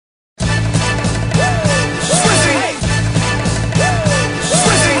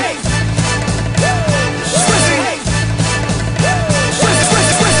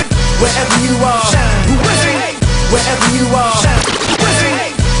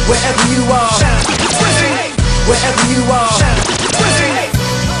wherever you are, wherever you are.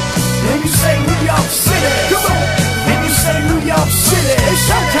 And you say New York City, come on. And you say New York City, it's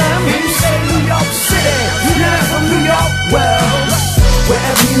showtime. And you say New York City, you hear that from New York? Well,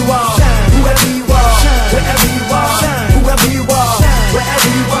 wherever you are, whoever you are, wherever you are, whoever you are, wherever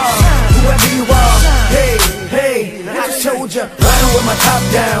you are, whoever you are. Hey, hey, I told ya, riding with my top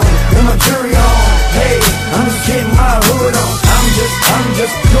down and my jury on. Hey, I'm just getting my hood on. I'm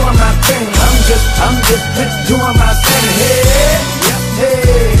just doing my thing. I'm just doing my thing. Hey,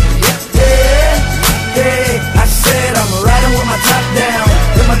 hey, hey, hey. I said I'm riding with my top down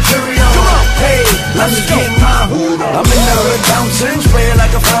and my jury on. Hey, I'm just getting my hood on. I'm in the hood bouncing, spray it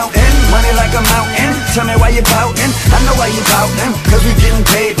like a fountain, money like a mountain. Tell me why you pouting, I know why you pouting, cause we getting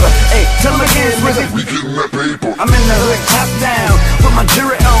paper. Hey, tell them again, we getting that paper. I'm in the hood top down, with my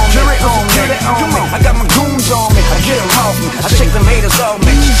jury on me, come on. I got my goons on me, I get them off me, I shake them haters off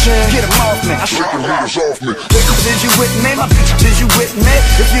me, get them off me, I shake them haters off me. Is you with me, my bitch, is you with me?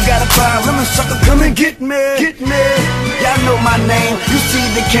 If you got a problem, sucker, come and get me, Y'all know my name, you see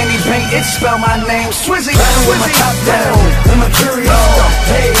the candy paint, it spell my name, Swizzy. Riding with my top down, and my jury on.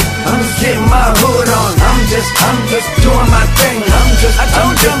 Hey, I'm just getting my hood on. I'm just doing my thing. I'm just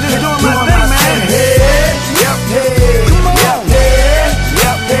doing my thing, man. Hey, yep, hey, come on. Yep, hey,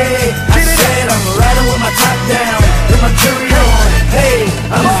 yep, hey. I said I'm riding with my top down and my jury on. Hey,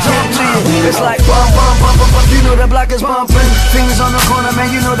 I'm just getting my hood. It's like bump, bump, bump, bump, bump. You know the block is bumping. Fingers on the corner, man.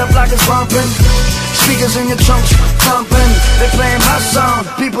 You know the block is bumping. Speakers in your trunks thumping. They playing my song,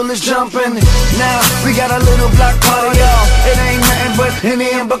 people is jumping. Now we got a little block party, y'all. It ain't nothing but Henny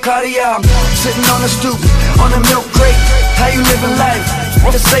and Bacardi, y'all. Sitting on the stoop, on the milk crate. How you living life?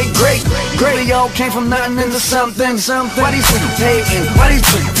 To say great, great. Y'all came from nothing into something. Why these hating? Why these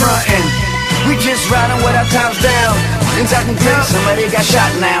frontin'? We just riding with our tops down. Things acting crazy, somebody got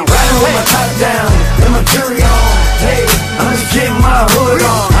shot now. Riding with my top down and my jury on. Hey, I'm just getting my hood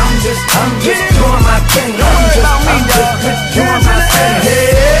on. I'm just doing my thing. I'm just doing my thing.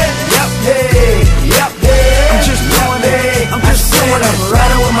 Hey, yep, hey, yep, hey. I'm just doing it. I'm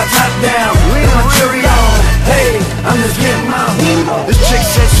riding with my top down and my jury on. Hey, I'm just getting my hood on. This chick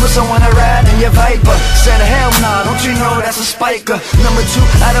said, Swiss, I wanna ride in your Viper. Said, hell nah, don't you know that's a spiker. Number 2,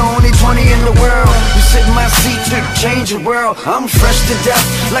 I the only 20 in the world. You sit in my seat to change the world. I'm fresh to death,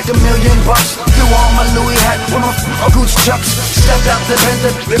 like $1 million. Threw on my Louis hat with my Goose chucks. Stepped out the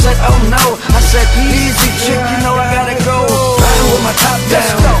vent, they said, oh no. I said, easy chick, you know I gotta go. Riding with my top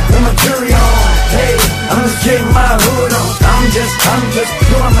down and my jury on. Hey, I'm just getting my hood on. I'm just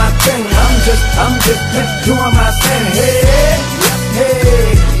doing my thing. I'm just doing my thing. Hey,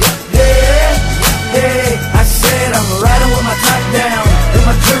 hey, hey, hey. I said I'm riding with my top down and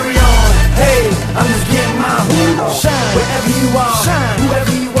my jury on. Hey, I'm just getting my hood on. Shine wherever you are,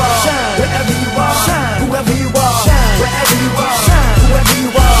 whoever you are, wherever you are, whoever you are, wherever you are, whoever you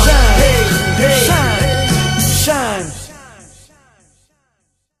are. Hey, hey, shine.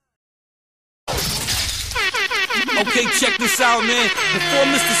 Okay, check this out, man. Before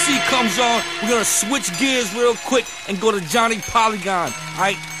Mr. C comes on, we're gonna switch gears real quick and go to Johnny Polygon.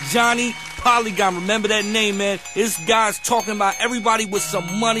 Alright, Johnny Polygon, remember that name, man. This guy's talking about everybody with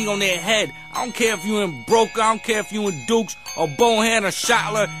some money on their head. I don't care if you in Broker, I don't care if you in Dukes or Bonehand or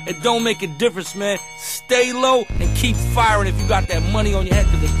Shotler. It don't make a difference, man. Stay low and keep firing if you got that money on your head,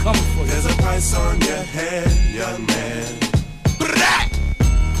 because they're coming for you. There's a price on your head, young man.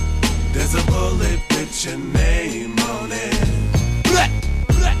 There's a bullet with your name on it.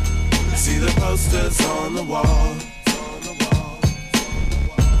 See the posters on the wall.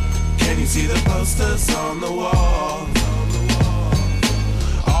 Can you see the posters on the wall?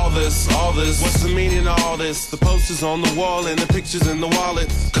 All this, what's the meaning of all this? The posters on the wall and the pictures in the wallet.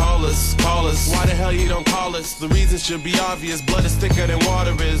 Call us, why the hell you don't call us? The reason should be obvious, blood is thicker than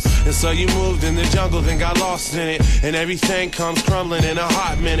water is. And so you moved in the jungle, then got lost in it. And everything comes crumbling in a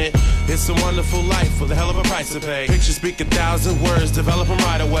hot minute. It's a wonderful life with a hell of a price to pay. Pictures speak 1,000 words, develop them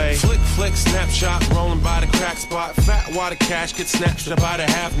right away. Flick, snapshot, rolling by the crack spot. Fat water cash gets snatched up by the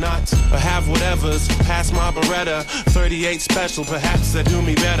have-nots or have-whatevers. Pass my Beretta, 38 special, perhaps that do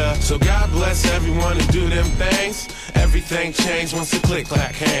me better. So God bless everyone who do them things. Everything changed once the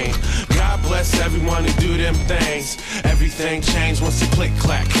click-clack came. God bless everyone who do them things. Everything changed once the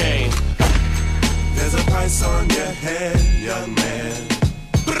click-clack came. There's a price on your head, young man.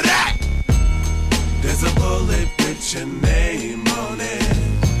 There's a bullet with your name on it.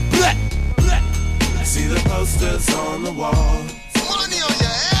 See the posters on the wall. Money on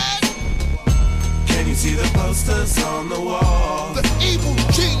your head. Can you see the posters on the wall? The evil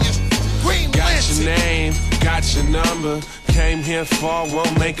genius, Green Got Lantern. your name, got your number. Came here fall,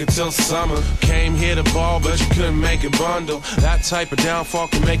 won't make it till summer. Came here to ball, but you couldn't make it bundle. That type of downfall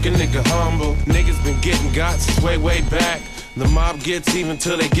can make a nigga humble. Niggas been getting got since way back. The mob gets even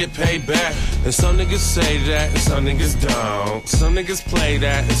till they get paid back. And some niggas say that, and some niggas don't. Some niggas play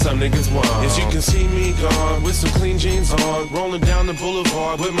that, and some niggas won't. As you can see me gone, with some clean jeans on, rolling down the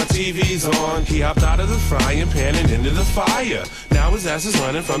boulevard with my TVs on. He hopped out of the frying pan and into the fire. Now his ass is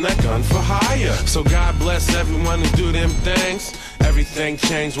running from that gun for hire. So God bless everyone who do them things. Everything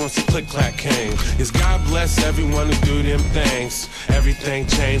changed once the click-clack came. Yes, God bless everyone who do them things. Everything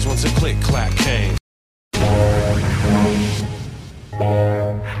changed once the click-clack came.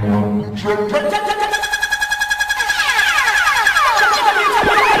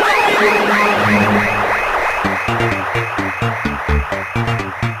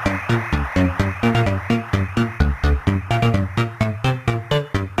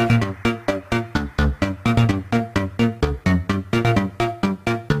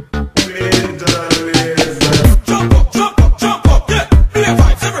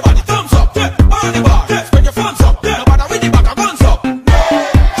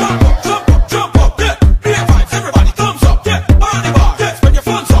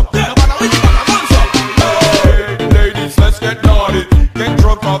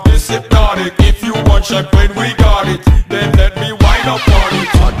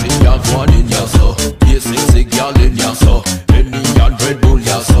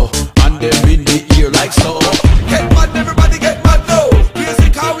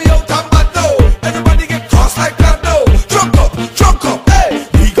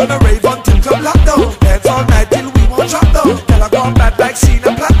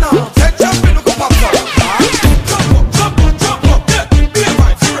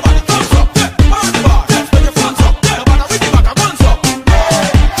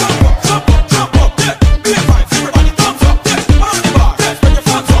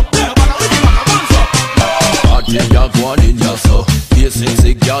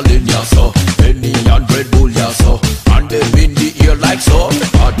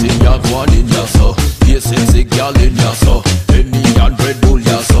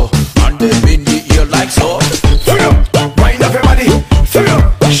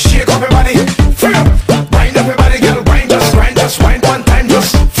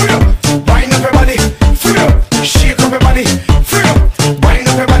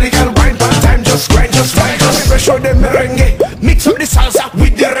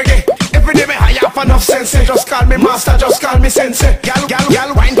 Just call me master, just call me sensei.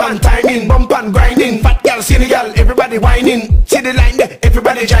 Gal, wine pan timing, bump and grinding. Fat gal, skinny gal, everybody whining. See the line there,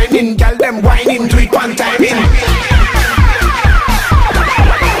 everybody joining. Gal them whining, do it pan timing.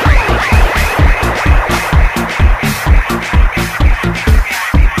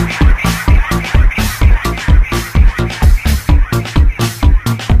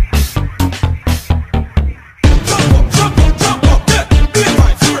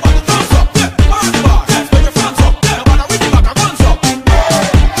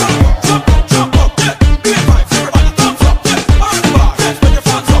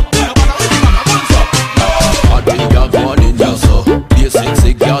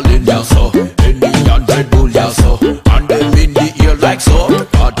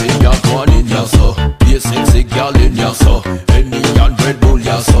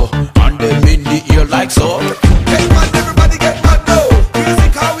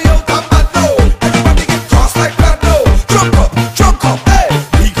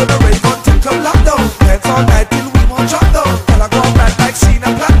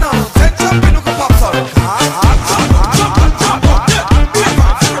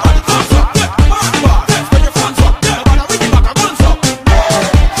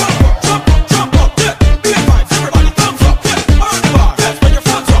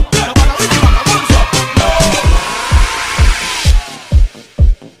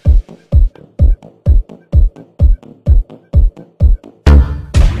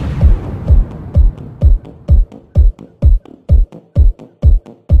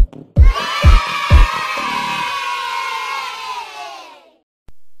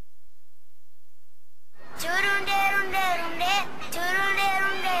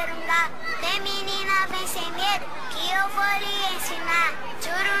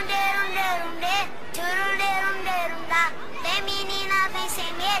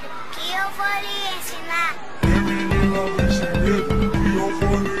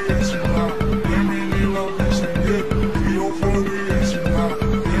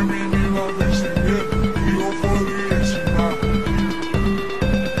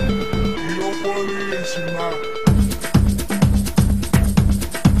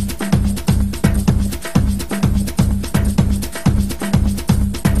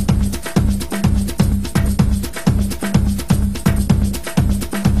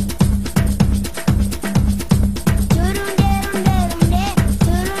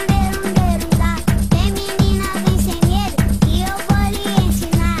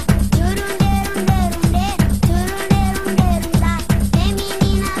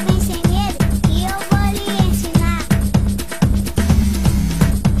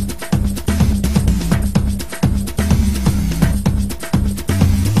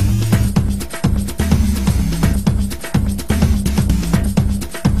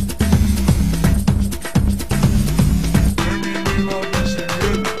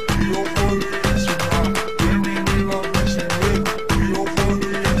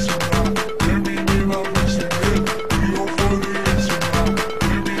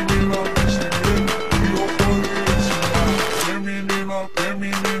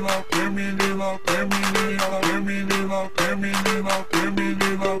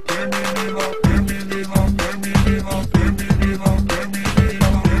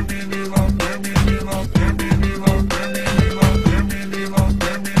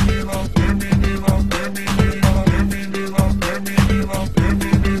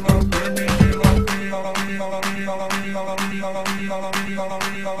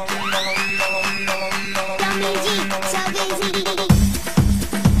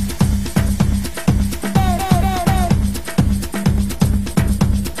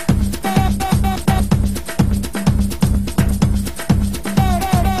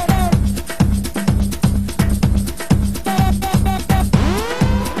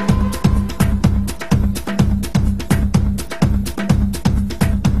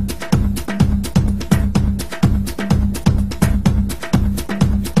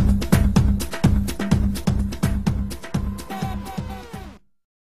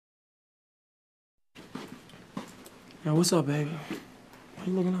 Yo, what's up, baby? Why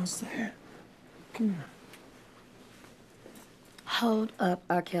you looking outside? Come here. Hold up,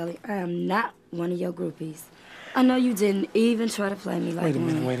 R. Kelly. I am not one of your groupies. I know you didn't even try to play me like Wait a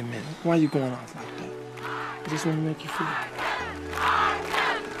one. minute. Why you going off like that? I just want to make you feel.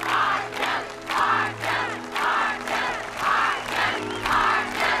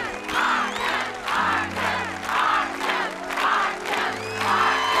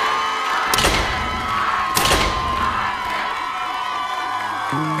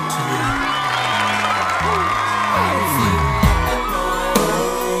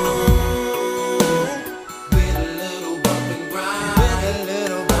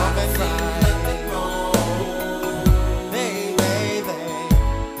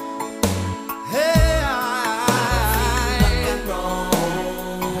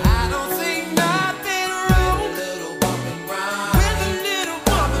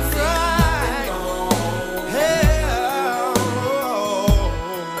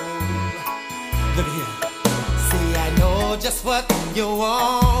 Just what you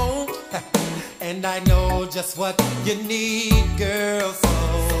want, and I know just what you need, girl. So,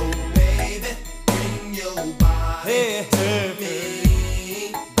 baby, bring your body to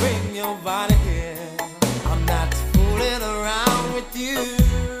me. Bring your body here. I'm not fooling around with you.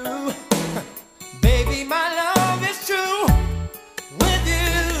 Baby, my love is true. With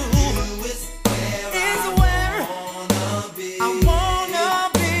you is where I wanna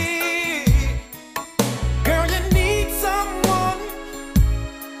be. Girl, you need someone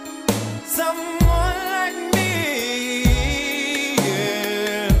like me,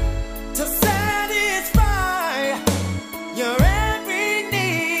 yeah, to satisfy your every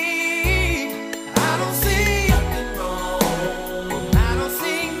need. I don't see nothing wrong. I don't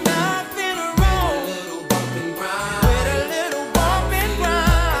see nothing wrong with a little bump and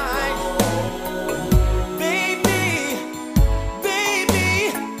grind. Baby,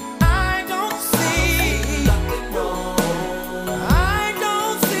 I don't see nothing wrong. I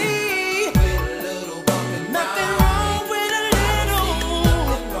don't see nothing wrong with a little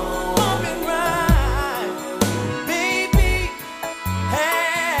bump and grind. Baby,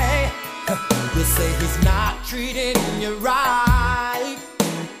 hey, you say he's not treating you right.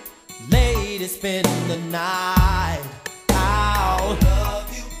 Lady, spend the night out. Love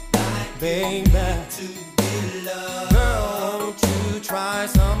you like baby, to be loved. Girl, won't you try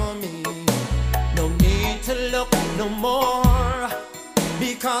some of me? No need to look no more,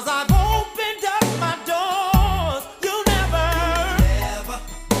 because I've opened up my doors. You'll never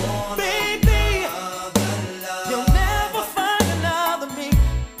baby, you'll never find another me.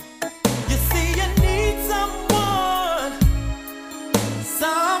 You see, you need someone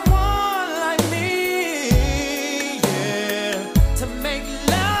like me, yeah, to make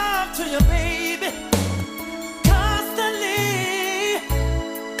love to you, baby, constantly.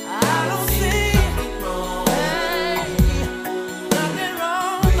 I don't see nothing wrong, nothing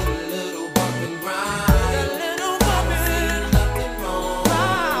wrong with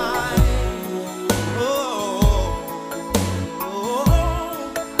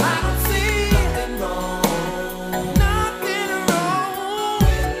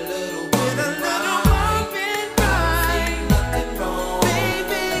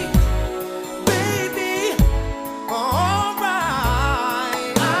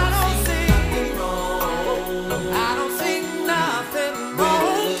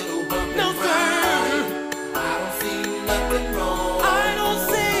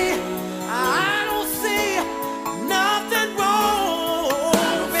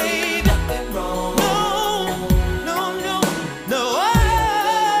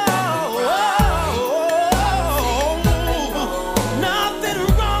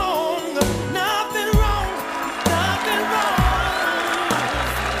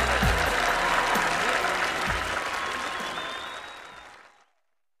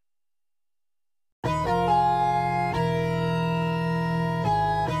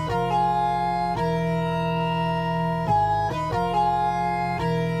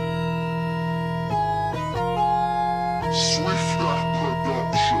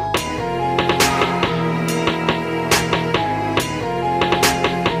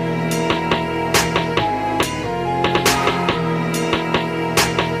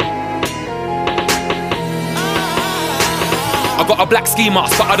I got a black ski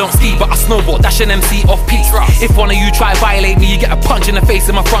mask, but I don't ski, but I snowboard, dash an MC off peace. If one of you try violate me, you get a punch in the face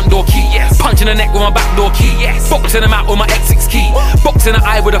with my front door key. Punch in the neck with my back door key. Boxing them out with my X6 key. Boxing the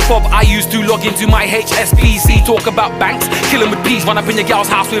eye with a fob I used to log into my HSBC. Talk about banks, kill 'em with peas. Run up in your gal's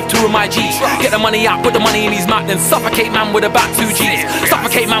house with 2 of my G's. Get the money out, put the money in his mouth, then suffocate man with about 2 G's.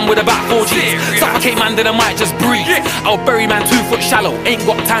 Suffocate man with about 4 G's. Suffocate man, then I might just breathe. I'll bury man 2 foot shallow, ain't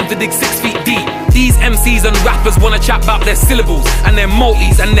got time to dig 6 feet deep. These MCs and rappers wanna chat about their syllables and their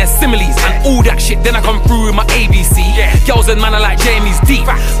multis and their similes and all that shit. Then I come through with my ABC. Girls and man are like Jamie's deep.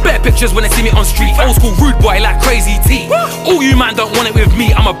 Better pictures when they see me on street. Old school rude boy like Crazy T. All you man don't want it with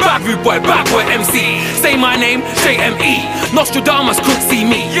me. I'm a bad rude boy MC. Say my name, J-M-E. Nostradamus couldn't see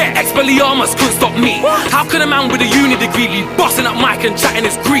me. Expelliarmus couldn't stop me. How can a man with a uni degree be busting up mic and chatting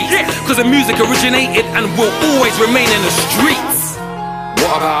his grease? Cause the music originated and will always remain in the streets.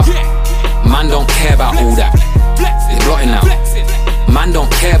 What about? Man don't care about all that. It's blotting out. Man don't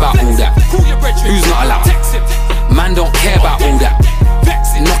care about all that. Who's not allowed? Man don't care about all that.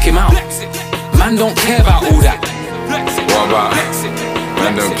 Knock him out. Man don't care about all that. What about?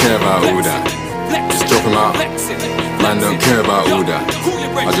 Man don't care about all that. Just drop him out. Man don't care about all that.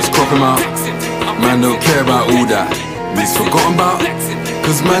 I just crop him out. Man don't care about all that. He's forgotten about.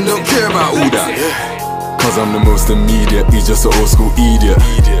 Cause man don't care about all that. Cause I'm the most immediate. He's just an old school idiot.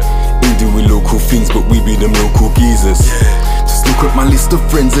 We doing local things, but we be them local geezers. Just look at my list of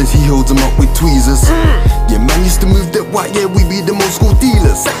friends and he holds them up with tweezers. Yeah, man used to move that white, yeah, we be them old school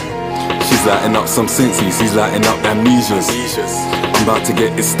dealers. She's lighting up some senses, he's lighting up amnesias. I'm about to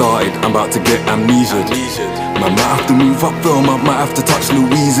get it started, I'm about to get amnesia. Man might have to move up film, I might have to touch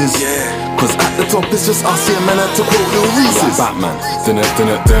Louise's. Cause at the top it's just us here, man, I had to quote Lil Reese's. Like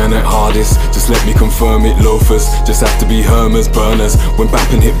Batman, done it hardest. Just let me confirm it, loafers. Just have to be Hermers, burners. When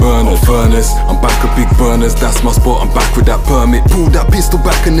bapping hit burner, furnace. I'm back with big burners, that's my spot, I'm back with that permit. Pull that pistol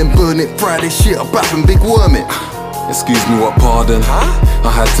back and then burn it. Friday shit, I'm back and big worm it. Excuse me, what pardon? I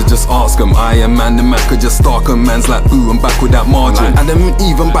had to just ask him. I am man, the man could just stalk him. Man's like, ooh, I'm back with that margin. And then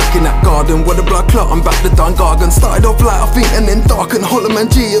even back in that garden, what a blood clot, I'm back to Dungargan. Started off light, I think, and then dark and Hollow Man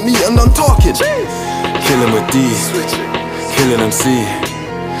G and me and I'm talking. Killing with D, killing MC,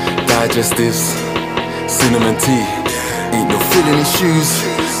 digestives, cinnamon tea. Ain't no feeling his shoes,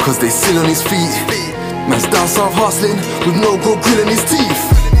 cause they still on his feet. Man's down south hustling, with no gold grill in his teeth.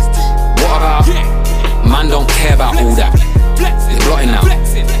 What about? Man don't care about all that. It's blotting out.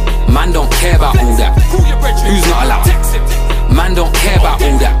 Man don't care about all that. Who's not allowed? Man don't care about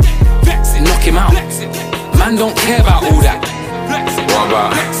all that. Knock him out. Man don't care about all that. What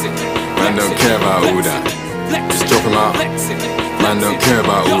about? Man don't care about all that. Just drop him out. Man don't care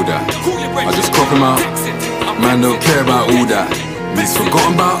about all that. I just crop him out. Man don't care about all that. He's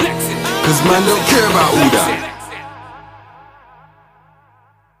forgotten about. Cause man don't care about all that.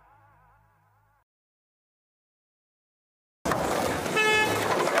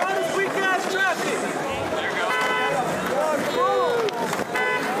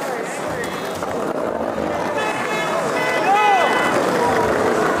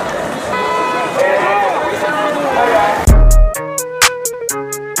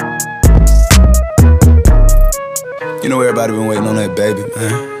 You know everybody been waiting on that baby,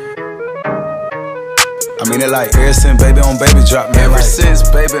 man. I mean, it like ever since baby on baby drop, man. Ever since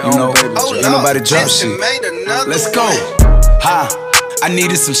baby on baby drop. Ain't nobody drop shit. Let's go. Ha. I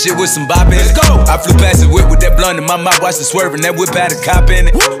needed some shit with some bop in it. Let's go. I flew past the whip with that blunt in my mouth, watched it swerving. That whip had a cop in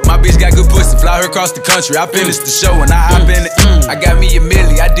it. My bitch got good pussy, fly her across the country. I finished the show and I hop in it. I got me a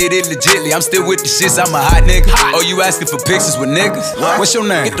milli, I did it legitly. I'm still with the shits, I'm a hot nigga. Oh, you asking for pictures with niggas? What's your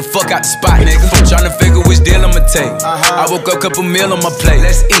name? Get the fuck out the spot, nigga. Tryna figure which deal I'ma take. I woke up, couple meal on my plate.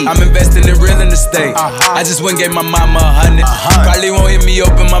 Let's eat. I'm investing in real estate. I just went and gave my mama 100. Probably won't hear me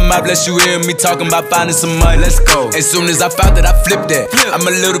open my mouth, bless you hear me talking about finding some money. Let's go. As soon as I found that, I flipped that. I'm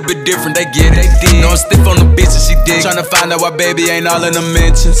a little bit different, they get it. No, I'm stiff on the bitch and she dig. Tryna find out why baby ain't all in the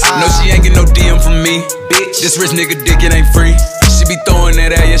mentions. No, she ain't get no DM from me. Bitch, this rich nigga dick, it ain't free. She be throwing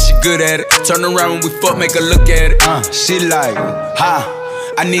that at, yeah, she good at it. Turn around when we fuck, make her look at it. She like, ha.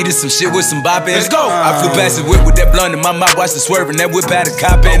 I needed some shit with some bop in it. Let's go. I flew past the whip with that blunt in my mouth, watched it swerving. That whip had a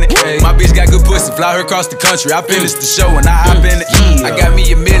cop in it. My bitch got good pussy, fly her across the country. I finished the show and I hop in it. I got me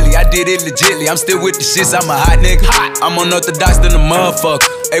a milli, I did it legitly. I'm still with the shits, I'm a hot nigga. I'm unorthodox than a motherfucker.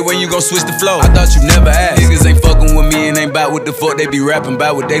 Hey, when you gon' switch the flow? I thought you never asked. Niggas ain't fucking with me and ain't bout what the fuck they be rapping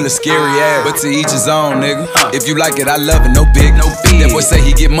about, what they look scary ass. But to each his own, nigga. If you like it, I love it, no big, no big. That boy say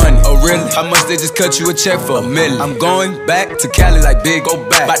he get money. Oh really? How much they just cut you a check for? $1 million. I'm going back to Cali like big, go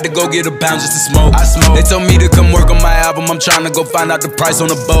back. About to go get a pound just to smoke. I smoke. They told me to come work on my album. I'm trying to go find out the price on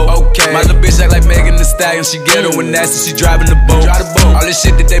the boat. Okay. My little bitch act like Megan Thee Stallion. She ghetto and nasty, she driving the boat. All this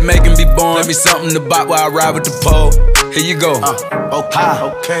shit that they making be born. Let me something to buy while I ride with the pole. Here you go.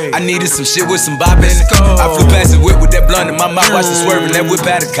 Okay. I needed some shit with some bop in it. I flew past the whip with that blunt in my mouth, watched it swerving. That whip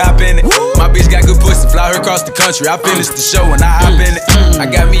had a cop in it. My bitch got good pussy, fly her across the country. I finished the show and I hop in it. I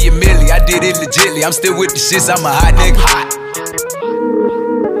got me a milli, I did it legitly. I'm still with the shits, I'm a hot nigga.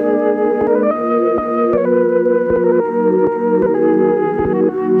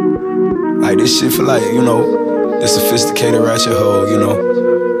 Like this shit for like, you know, the sophisticated ratchet hoe, you know,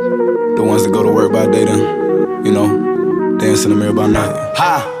 the ones that go to work by day then, you know, dance in the mirror by night.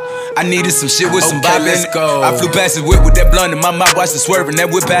 I needed some shit with some bop in it. I flew past the whip with that blunt in my mouth, watched it swerving.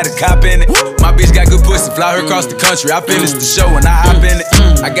 That whip had a cop in it. My bitch got good pussy, fly her across the country. I finished the show and I hop in it.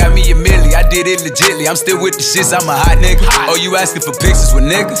 I got me a milli, I did it legitly. I'm still with the shits, I'm a hot nigga. Oh, you asking for pictures with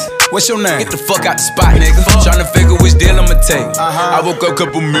niggas? What's your name? Get the fuck out the spot, nigga. Tryna figure which deal I'ma take. I woke up,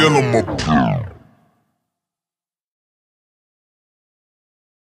 couple meal on my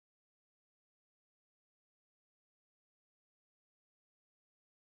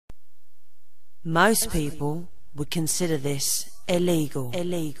Most people would consider this illegal.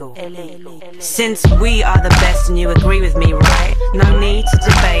 Since we are the best and you agree with me, right? No need to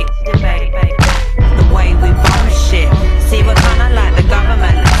debate. The way we bomb shit. See, we're kinda like the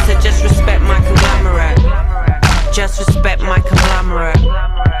government, so just respect my conglomerate. Just respect my conglomerate.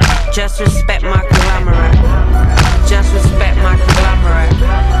 Just respect my conglomerate. Just respect my conglomerate.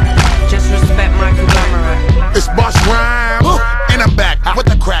 Just respect my conglomerate. It's Bush Rhymes, and I'm back with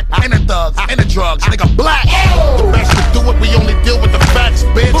the crack, and the thugs, and the drugs, nigga black. The best to do it, we only deal with the facts,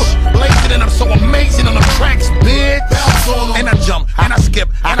 bitch. Blazing and I'm so amazing on them tracks, bitch. And I jump, and I skip,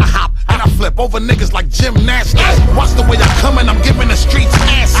 and I hop, and I flip over niggas like gymnastics. Watch the way I come and I'm giving the streets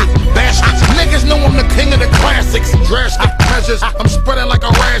acid. Bastards, niggas know I'm the king of the classics. Drastic measures, I'm spreading like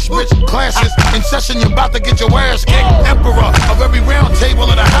a rash, bitch. Classes in session, you're about to get your ass kicked. Emperor of every round table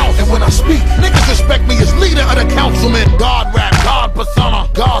of the house. And when I speak, niggas respect me as leader of the councilman. God rap, God persona,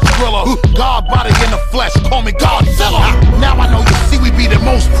 God thriller, God body in the flesh, call me Godzilla. Now I know you see we be the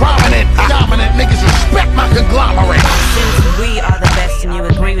most prominent, dominant niggas respect my conglomerate. Since we are the best and you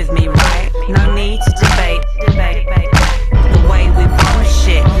agree with me, right? No need to debate. The way we bomb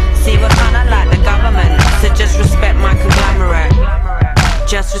shit. See, we're kinda like the government, so just respect my conglomerate.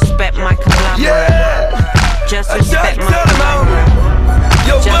 Just respect my conglomerate. Just respect my conglomerate.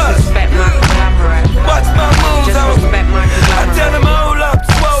 Just respect my conglomerate. Watch my moves, just respect my conglomerate. I tell them hold up,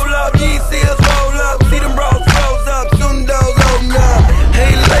 swole up, you ain't see us roll up. See them bros rose up, soon those open up.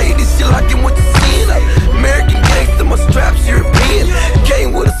 Hey ladies, you liking what you seeing? American gangster, my straps European.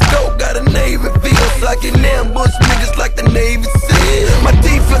 Came with a scope, got a Navy feels like an ambush, niggas like the Navy SEAL. My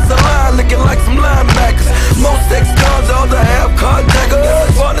defensive line looking like some linebackers. Most ex-cons, all the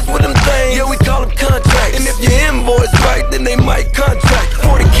half-contractors. Partners with them things, yeah, we call them contracts. And if your invoice right, then they might contract.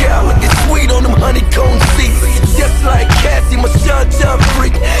 40 cal, looking sweet on them honeycomb seats. Just like Cassie, my Sean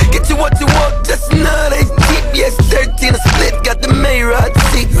freak. Get you what you want, just not a deep. Yes, 13 a split, got the Mayrod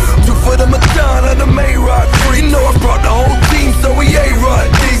seats. 2 for the Madonna, the Mayrod free. You know I brought the whole team, so we A-Rod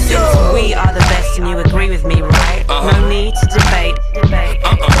deep. Since we are the best and you agree with me, right? No need to debate.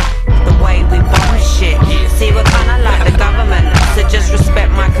 The way we bomb shit. See, we're kinda like the government, so just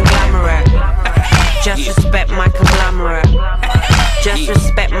respect my conglomerate. Just respect my conglomerate. Just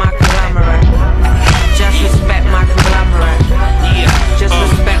respect my conglomerate. Just respect my conglomerate. Just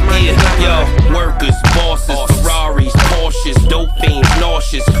respect my conglomerate. Yo, workers, bosses, Ferraris, Porsches, dope fiends,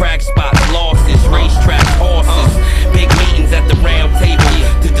 nauseous, crack spots, losses, racetracks, horses. Big meetings at the round table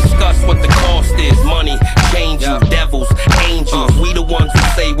to discuss what the cost is. Money, change you, devils, angels. We the ones who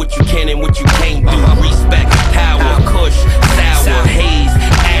say what you can and what you can't do. Respect, power, kush, sour, haze,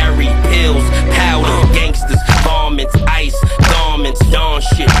 airy, pills, powder, gangsters, varmints, ice, garments, dawn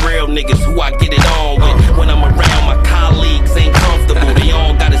shit. Real niggas who I get it on with. When I'm around, my colleagues ain't comfortable. They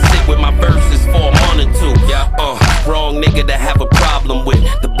all gotta sit with my verses for a month or two. Wrong nigga to have a problem with.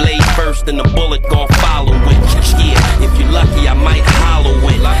 The blade first and the bullet gon' follow it. Yeah, if you're lucky, I might hollow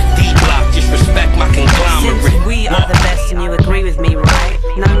it. D-block, just respect my conglomerate. Since we are the best and you agree with me, right?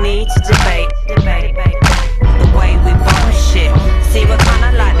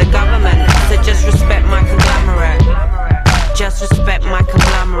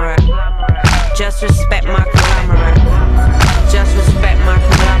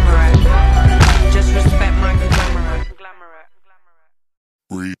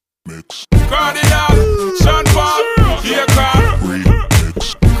 Remix. Cardinal, Sean Paul, here come.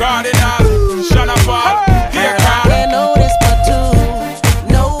 Remix. Cardinal, Sean Paul, here come. I can't notice but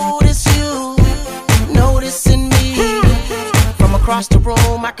to notice you, noticing me. From across the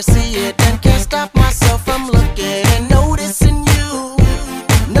room I can see it and can't stop myself from looking and noticing you,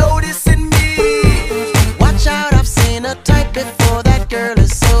 noticing me. Watch out, I've seen a type before. That girl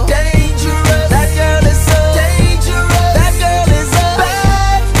is so dangerous. That girl is so dangerous. That girl is a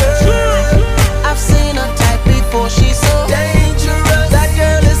bad girl. I've seen a type before. She's so dangerous. That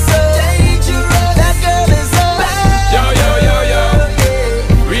girl is so dangerous. That girl is a bad Yo, yo, yo, yo.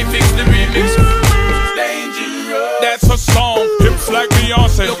 Refix the remix. Dangerous. That's her song. Hips like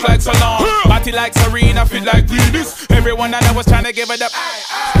Beyonce, look like Salon. Body like Serena, fit like Venus. Everyone I know was trying to give it up.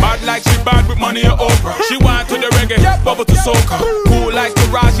 Bad like she bad with money or Oprah. She wine to the reggae, bubble to soca. Cool like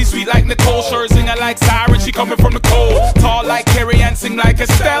Taraji, sweet like Nicole. Sure singer like Siren, she coming from the cold. Tall like Carrie and sing like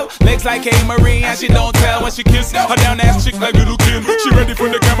Estelle. Legs like A-Marie and she don't tell when she kiss. Her down ass chick like Little Kim. She ready for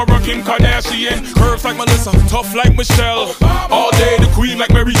the camera, Kim Kardashian. Curves like Melissa, tough like Michelle. All day the queen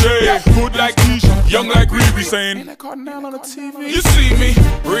like Mary J. Good like Keisha, young like Riri saying. Ain't that Cardinal on the TV? You see me,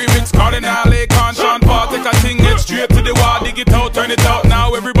 remix Cardinal, Akon, Sean Paul. Take a thing, get straight to the wall, dig it out, turn it out.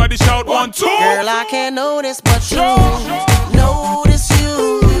 Now everybody shout 1, 2. girl, I can't notice but you, notice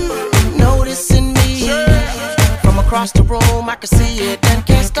you, noticing me. From across the room I can see it and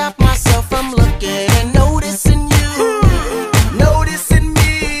can't stop myself from looking and noticing you, noticing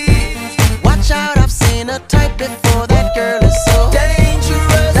me. Watch out, I've seen a type before. That girl is so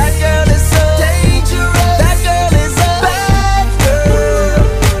dangerous. That girl is so dangerous. That girl is a bad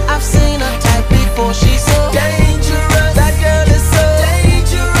girl. I've seen a type before. She's so dangerous. That girl is so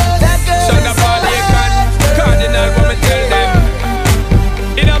dangerous. That girl Shut is up, all you can. Cardinal, what me tell them.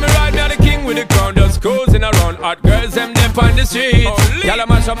 You know me ride, me a the king with the crown. Just cruising around. Hot girls, them dip on the street. Y'all a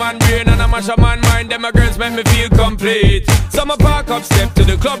mash a man brain and a mash a man mind. Them a girls make me feel complete. Some a park up, step to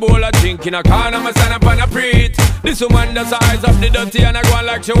the club, all a drink in a corner, me stand up and a preach. This woman does her eyes up the dirty and I go on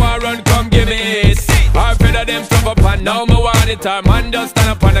like she want run, come give me it. Her feather them tough up and now me want it. Her man does stand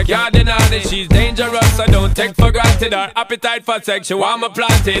up on the garden on it. She's dangerous, I don't take for granted. Her appetite for sex, she want me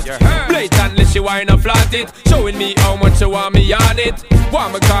plant it. Blatantly she wanna flaunt it, showing me how much she want me on it.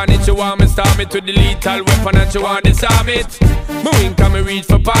 Want me carnage, she want me storm it with the lethal weapon and she want disarm it. Me wink and me reach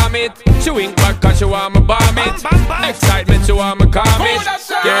for palm it. She wink back cause she want me bomb it. Excitement, she want me calm it.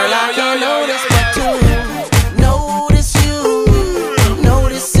 girl, I can't notice but to notice you,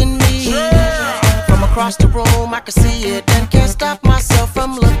 noticing me. From across the room I can see it and can't stop myself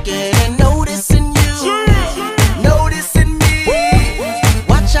from looking and noticing you, noticing me.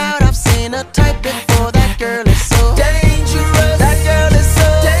 Watch out, I've seen a type before. That girl is so dangerous. That girl is so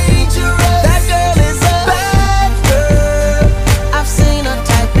dangerous. That girl is a bad girl. I've seen a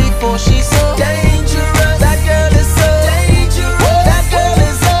type before. She's so dangerous. That girl is so dangerous. That girl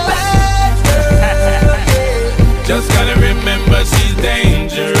is a bad girl. Just gotta remember she's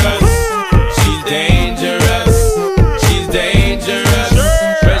dangerous. She's dangerous. She's dangerous.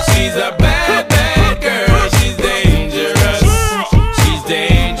 But she's a bad, bad girl. She's dangerous. She's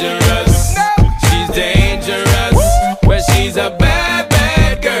dangerous. She's dangerous. But she's a bad,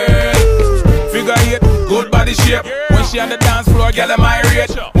 bad girl. Figure eight, good body shape. When she on the dance floor, girl am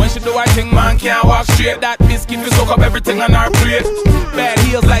irate. When she do her thing, man can't walk straight. That biscuit will soak up everything on her plate. Bad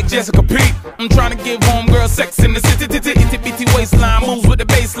heels like Jessica Pete. I'm trying to give homegirl sex in the city. Itty bitty waistline, moves with the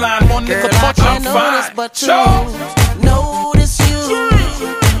baseline. One little touch, I'm fine. But to notice you,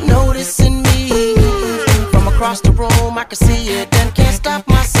 noticing me. From across the room I can see it and can't stop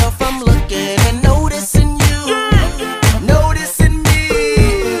myself from looking and noticing you, noticing me.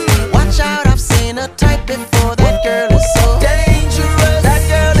 Watch out, I've seen a type before. That girl is so dangerous. That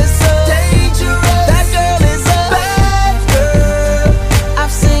girl is so dangerous. That girl is a bad girl.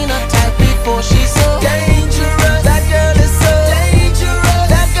 I've seen a type before. She's so dangerous. That girl is so dangerous.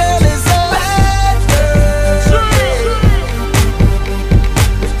 That girl is a bad girl.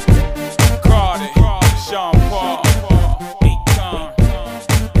 Cardi, Sean Paul, Akon.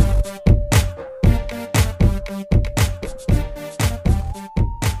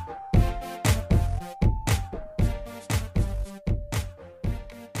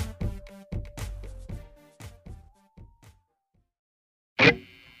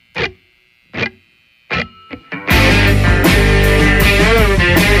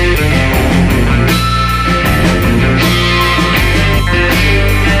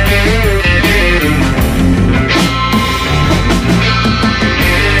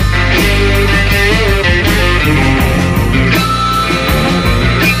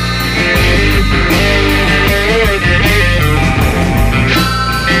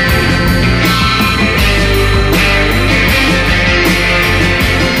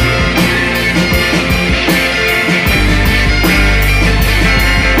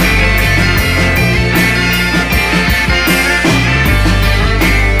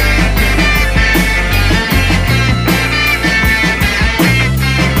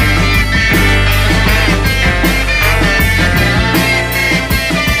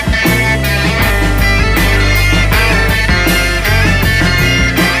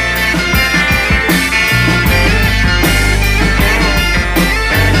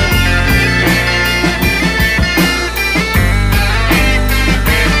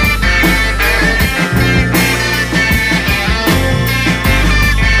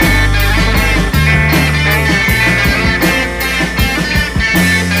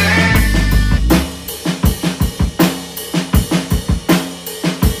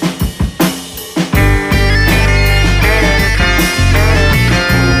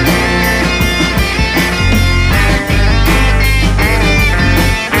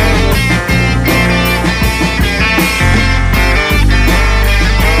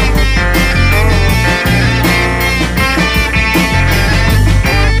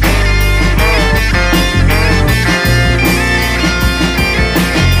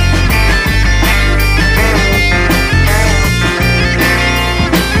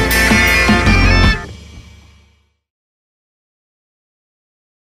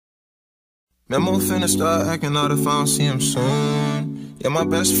 Memo finna start acting out if I don't see him soon. Yeah, my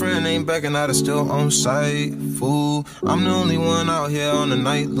best friend ain't backing out, it's still on site. Fool, I'm the only one out here on the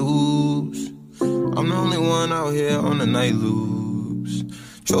night loops. I'm the only one out here on the night loops.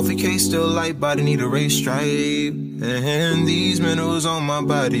 Trophy case still light, body need a race stripe. And these minerals on my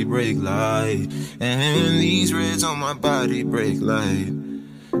body break light. And these reds on my body break light.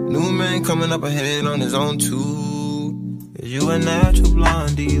 New man coming up ahead on his own too. Is you a natural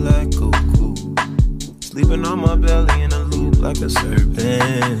blondie like Coco? Sleeping on my belly in a loop like a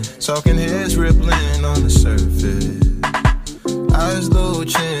serpent. Talking heads rippling on the surface. Eyes low,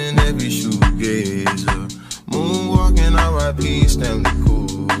 chin, heavy shoegazer. Moonwalking, R.I.P. Stanley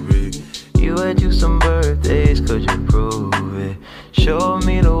Kubrick. You had you some birthdays, could you prove it? Show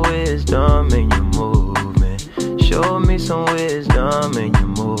me the wisdom in your movement. Show me some wisdom in your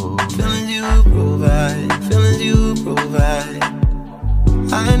movement. Feelings you provide, feelings you provide.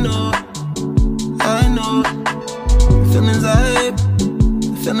 I know.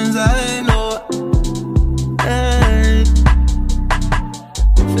 Feelings I know. Hey.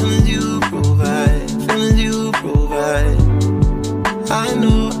 Feelings you provide, feelings you provide. I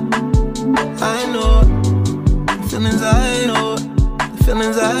know. Feelings I know,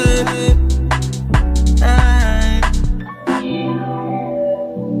 feelings I.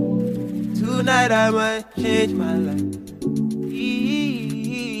 Tonight I might change my life.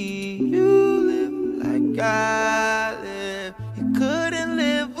 I live, you couldn't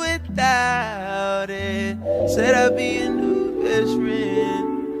live without it. Said I'd be a new best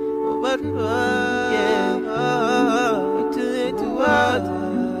friend, but yeah, till it too hard.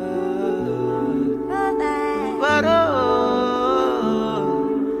 But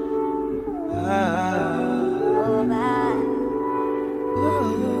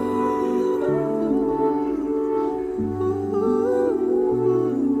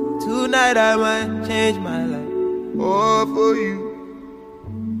tonight I might change my life. All for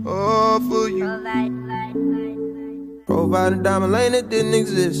you, all for you. Provide a diamond lane that didn't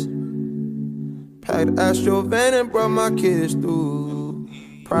exist. Packed the Astro van and brought my kids through.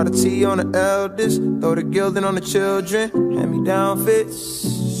 Pride of T on the eldest, throw the gilding on the children. Hand me down fits.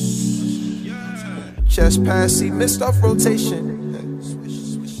 Chest pass, see missed off rotation.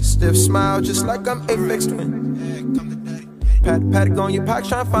 Stiff smile just like I'm Apex Twin. Paddock on your pocket,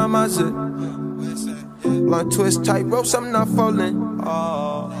 tryna find my zip. Blunt twist, tight ropes, I'm not falling.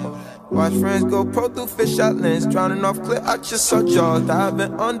 Watch friends go pro through fish out lens. Drowning off cliff, I just saw jaws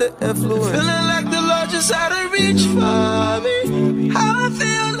diving under influence. Feeling like the Lord just out of reach for me. How I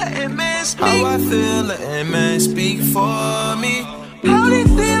feel, letting man speak. How I feel, letting man speak for me. How they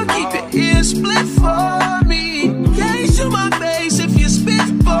feel, keep your ears split for me. Gaze to my face if you spit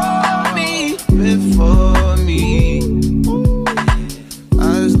for me. Spit for me.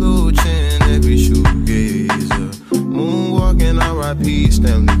 Eyes low, chin, every shoegazer. Moonwalking, R.I.P.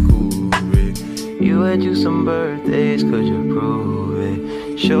 Stanley Kubrick. You had you some birthdays, could you prove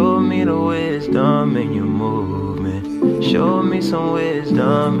it? Show me the wisdom in your movement. Show me some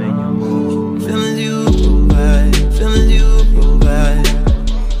wisdom in your movement. Feelings you provide, feelings you provide.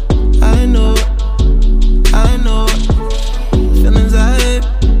 I know. Feelings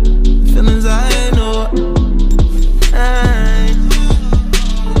I know.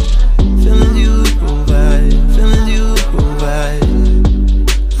 Feelings you provide, feelings you provide.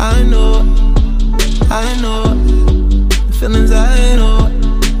 I know. Feelings I know,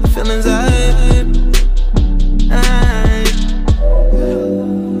 feelings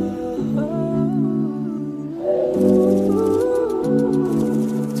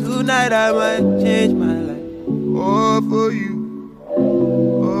Tonight I might change my life. All for you,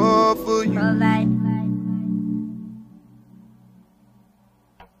 all for you.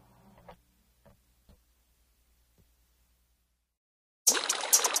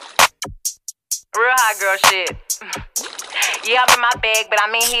 Real hot girl shit. Yeah, I'm in my bag, but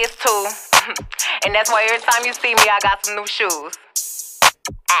I'm in his too. And that's why every time you see me, I got some new shoes.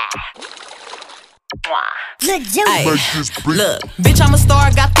 Ay, look, bitch, I'm a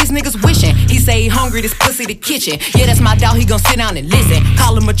star, got these niggas wishing. He say he hungry, this pussy the kitchen. Yeah, that's my dog, he gon' sit down and listen.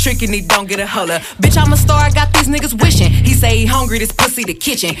 Call him a trick and he don't get a holler. Bitch, I'm a star, got these niggas wishing. He say he hungry, this pussy the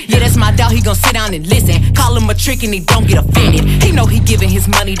kitchen. Yeah, that's my dog, he gon' sit down and listen. Call him a trick and he don't get offended. He know he giving his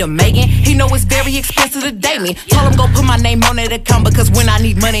money to Megan. He know it's very expensive to date me. Told him go put my name on that account because when I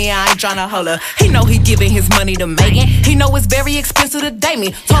need money, I ain't tryna holler. He know he giving his money to Megan. He know it's very expensive to date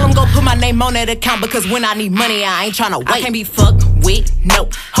me. Told him go put my name on that account because when I need money, I ain't tryna wait. I can't be fucked with, no.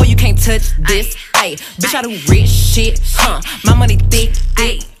 Ho, you can't touch this, ayy. Bitch, I do rich shit, huh? My money thick,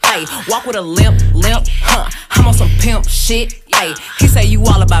 ayy. Walk with a limp, huh? I'm on some pimp shit, ayy. He say you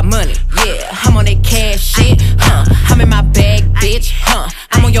all about money, yeah. I'm on that cash shit, I'm in my bag, bitch,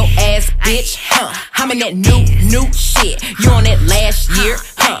 I'm on your ass, bitch, I'm in that new shit. You on that last year,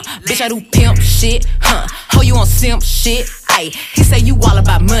 bitch, I do pimp shit, ho, you on simp shit, ayy. He say you all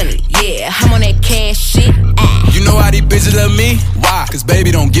about money, yeah. I'm on that cash shit, You know how these bitches love me? Why? Cause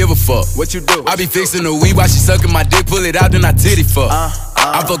baby don't give a fuck. What you do? I be fixing the weed while she sucking my dick, pull it out, then I titty fuck.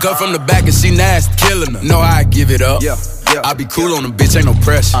 I fuck her from the back and she nasty, killing her. Know how I give it up. I be cool on the bitch, ain't no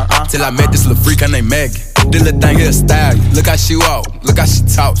pressure. Till I met this little freak, her name Maggie. This little thing here style. Look how she walk, look how she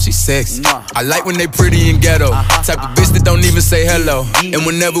talk, she sexy. I like when they pretty and ghetto. Type of bitch that don't even say hello. And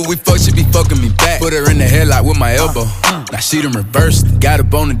whenever we fuck, she be fucking me back. Put her in the headlock with my elbow. Now she done reversed. Got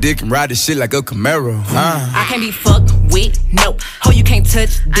up on the dick and ride this shit like a Camaro. I can't be fucked with, no. Ho, you can't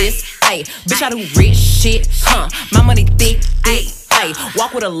touch this, ayy. Bitch, I do rich shit, my money thick, ayy.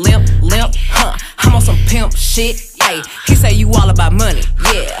 Walk with a limp, I'm on some pimp shit, ayy. He say you all about money,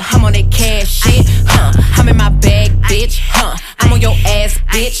 yeah. I'm on that cash shit, I'm in my bag, bitch, I'm on your ass,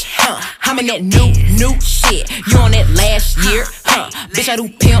 bitch, I'm in that new shit. You on that last year, bitch, I do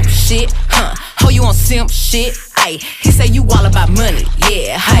pimp shit, ho, you on simp shit, ayy. He say you all about money,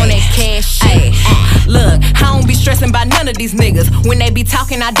 yeah. I'm on that cash shit, look, I don't be stressing about none of these niggas. When they be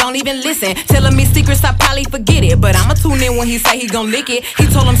talking, I don't even listen. Telling me secrets, I probably forget it. But I'ma tune in when he say he gon' lick it. He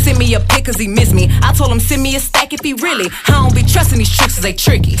told him send me a pic cause he miss me. I told him send me a stack if he really. I don't be trusting these tricks cause they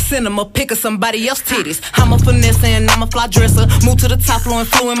tricky. Send him a pic of somebody else's titties. I'm a finesse and I'm a fly dresser. Move to the top floor and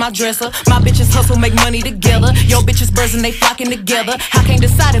flew in my dresser. My bitches hustle, make money together. Yo bitches birds and they flocking together. I can't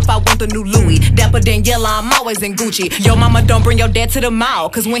decide if I want the new Louis. Dapper Daniela, I'm always in Gucci. Yo mama, don't bring your dad to the mall.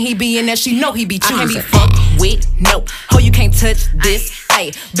 Cause when he be in there, she know he be choosing. I can't be fucked with, no. Ho, you can't touch this,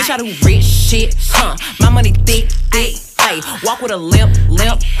 ayy. Bitch, I do rich shit, my money thick, ayy. Walk with a limp,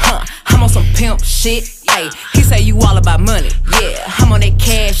 I'm on some pimp shit, ayy. He say you all about money, yeah. I'm on that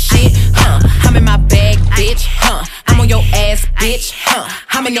cash shit, I'm in my bag, bitch, I'm on your ass, bitch,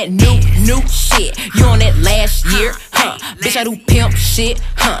 I'm in that new shit. You on that last year, bitch, I do pimp shit,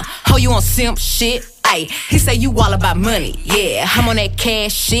 ho, you on simp shit, ayy. He say you all about money, yeah. I'm on that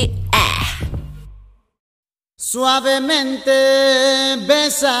cash shit, Suavemente,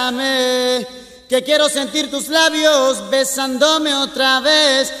 bésame, que quiero sentir tus labios besándome otra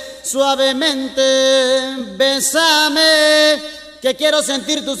vez. Suavemente, bésame, que quiero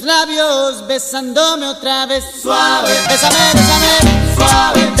sentir tus labios besándome otra vez. Suave, bésame, bésame,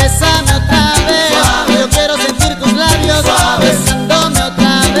 suave, bésame otra vez. Suave, yo quiero sentir tus labios besándome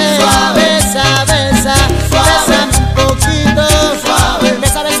otra vez. Suave, besa, besa, bésame un poquito. Suave,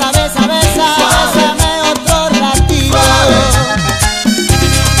 besa, besa, besa, besa, bésame.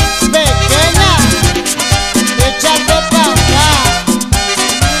 Pequeña, échate pa' acá.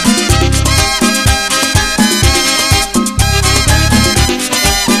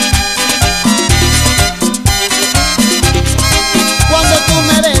 Cuando tú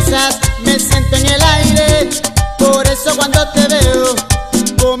me besas, me siento en el aire. Por eso cuando te veo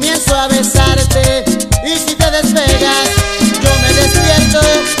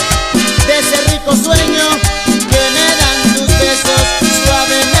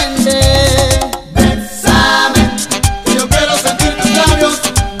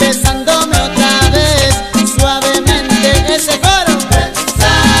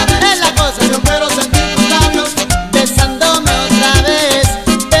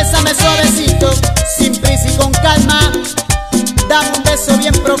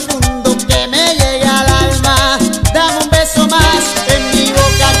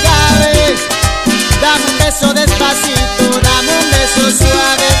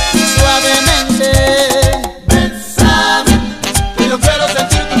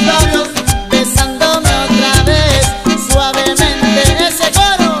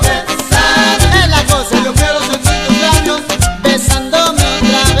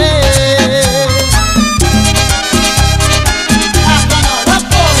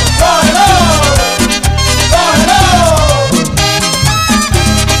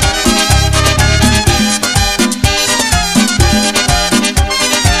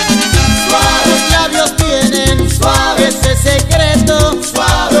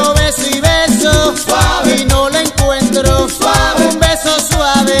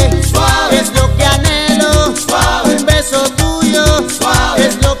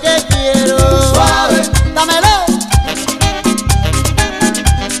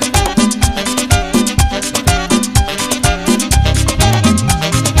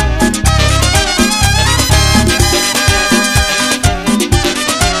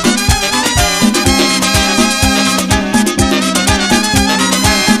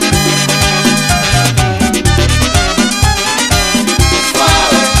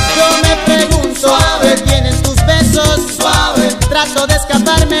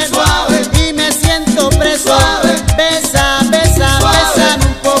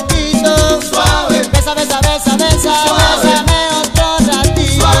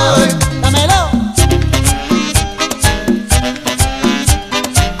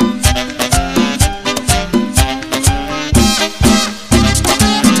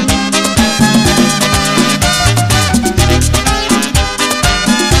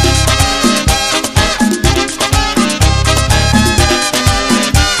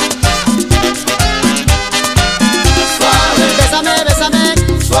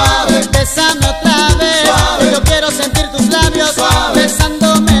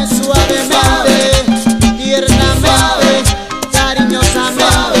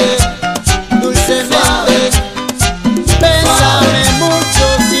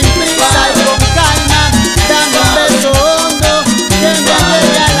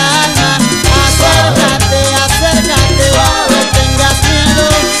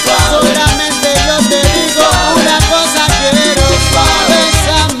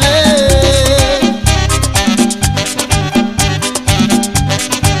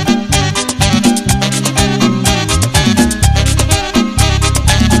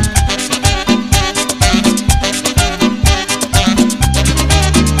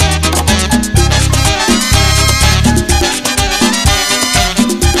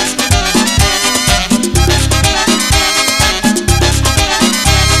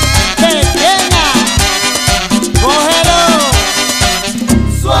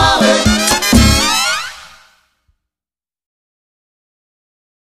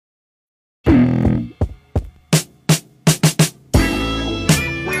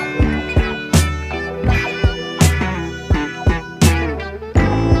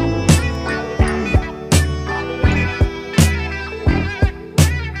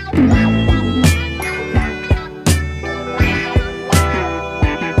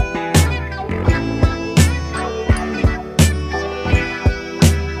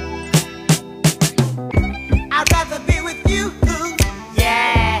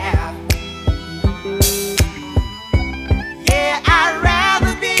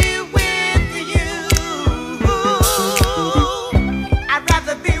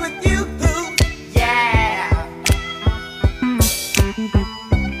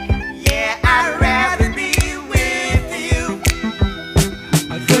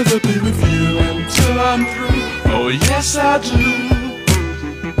yes I do.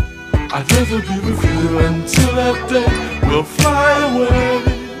 I'd rather be with you until that day will fly away.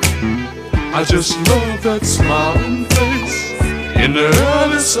 I just love that smiling face in the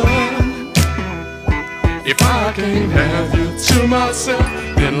early sun. If I can't have you to myself,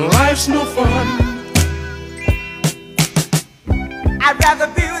 then life's no fun. I'd rather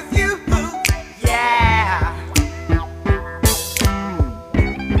be with you, yeah.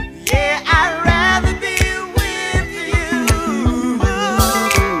 Yeah, I'd rather be with you.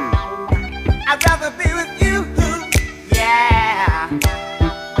 I'd rather be with you, yeah.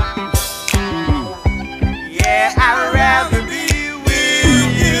 Yeah, I'd rather be with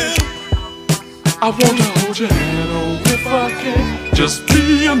you. I wanna hold your hand, oh, if I can just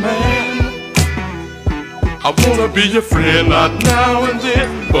be a man. I wanna be your friend, not now and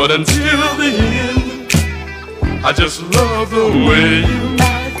then, but until the end. I just love the way you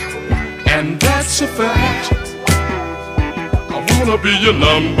act, and that's a fact. I wanna be your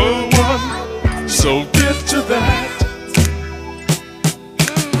number one, so get to that.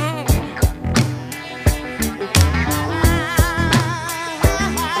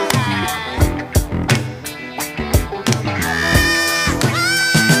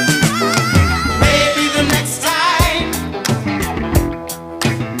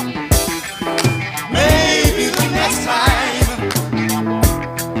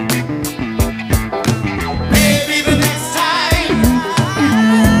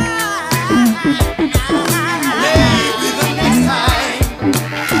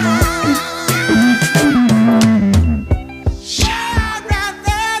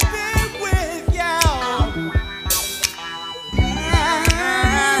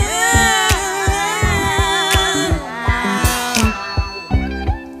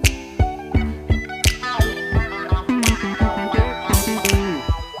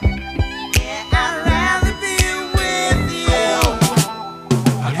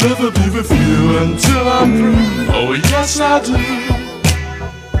 I'd rather be with you until I'm through. Oh yes I do.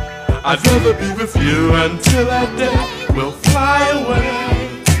 I'd rather be with you until that day will fly away.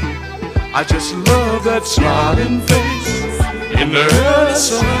 I just love that smiling face in the early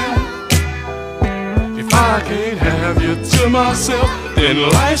sun. If I can't have you to myself, then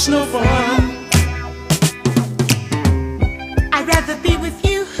life's no fun. I'd rather be with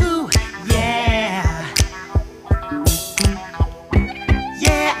you, yeah.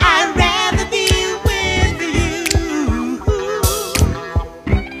 Yeah, I'd rather be with you.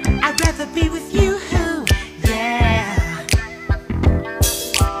 I'd rather be with you, yeah.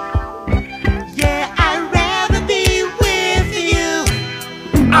 Yeah, I'd rather be with you.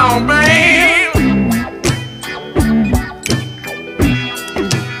 Oh man.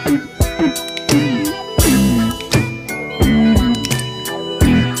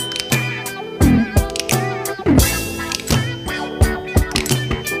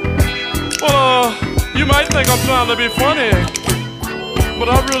 You might think I'm trying to be funny, but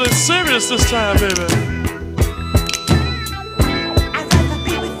I'm really serious this time, baby.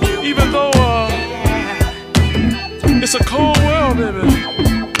 Even though it's a cold world, baby,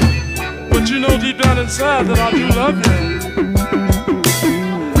 but you know deep down inside that I do love you.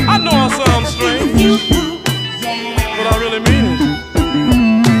 I know I sound strange, but I really mean it.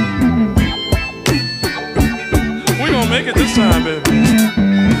 We gonna make it this time, baby.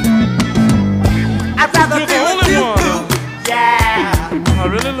 I'd rather You're be the with only you, one yeah. I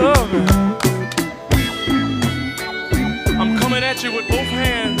really love you. I'm coming at you with both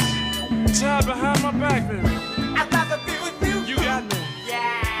hands tied behind my back, baby. I'd rather be with you. You got me.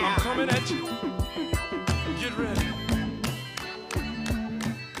 Yeah. I'm coming at you. Get ready.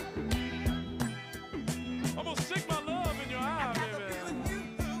 I'm gonna stick my love in your eye, baby.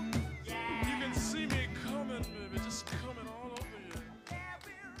 You can see me coming, baby, just coming all over you.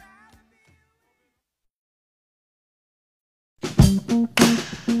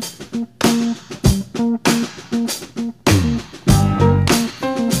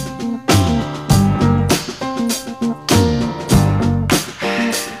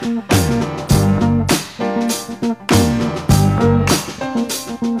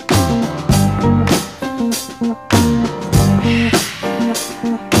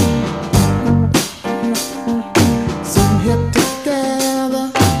 Together,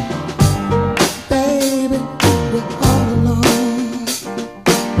 baby, we're all alone.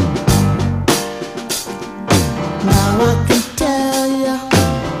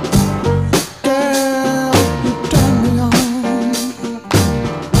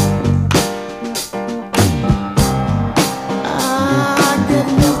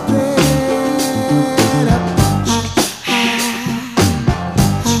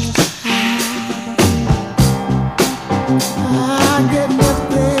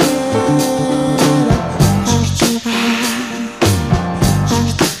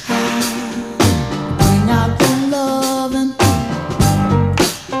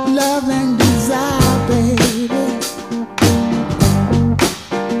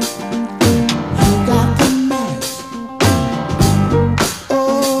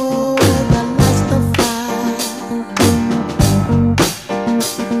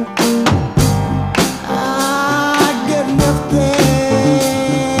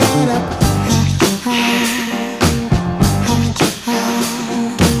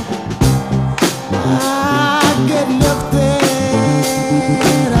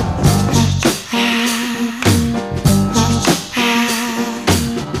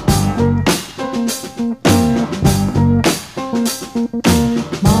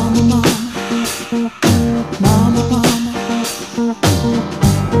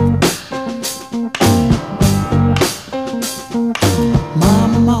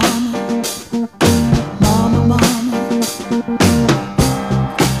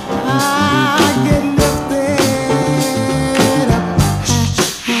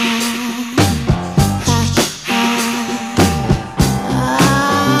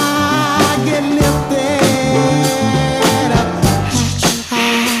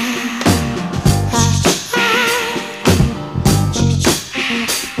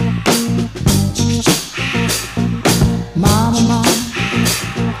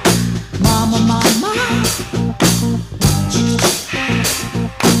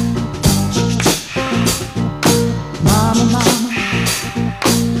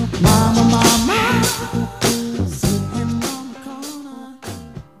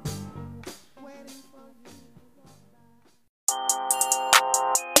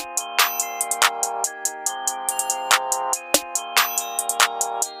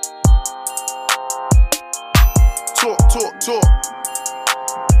 talk.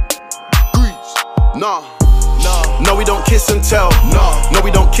 Grease. Nah. No, we don't kiss and tell. No,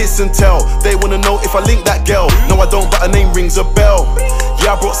 we don't kiss and tell. They wanna know if I link that girl. No, I don't, but her name rings a bell.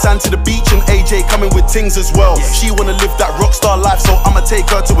 Yeah, I brought Sam to the beach and AJ coming with things as well. She wanna live that rockstar life, so I'ma take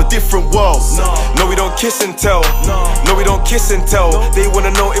her to a different world. No, we don't kiss and tell. No, we don't kiss and tell. They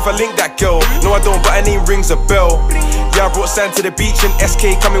wanna know if I link that girl. No, I don't, but her name rings a bell. Yeah, I brought Sam to the beach and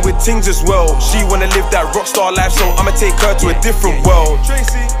SK coming with things as well. She wanna live that rockstar life, so I'ma take her to a different world.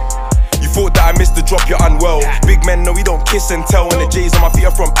 You thought that I missed the drop, you're unwell. Big men, no, we don't kiss and tell. And the J's on my feet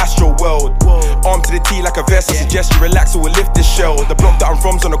are from Astro World. Arm to the T like a vest, I suggest you relax or we'll lift this shell. The block that I'm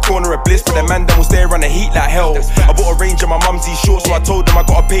from's on the corner of Bliss, but the man them will stay around the heat like hell. I bought a range of my mumsy short, so I told them I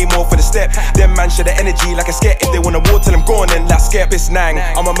gotta pay more for the step. Them man share the energy like a sket. If they wanna war, tell them go on then, like skep, it's nang.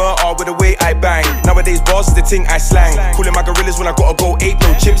 I'm a murder with the way I bang. Nowadays, bars is the thing I slang. Calling my gorillas when I gotta go ape.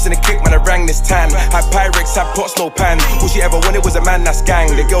 No chimps in the click, man, I rang this tan. Had Pyrex, had pots, no pan. All she ever wanted was a man that's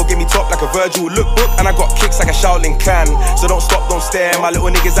gang. The girl gave me top like a Virgil lookbook, and I got kicks like a Shaolin clan. So don't stop, don't stare. My little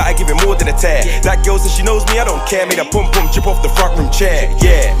niggas out, I give it more than a tear. That girl says she knows me, I don't care. Made a pum pum chip off the front room chair.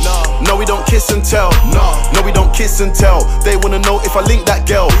 Yeah. No, we don't kiss and tell. No, we don't kiss and tell. They wanna know if I link that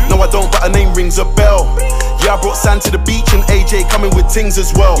girl. No, I don't, but her name rings a bell. Yeah, I brought Sam to the beach and AJ coming with things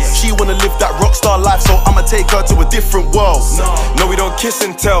as well. She wanna live that rockstar life, so I'ma take her to a different world. No, we don't kiss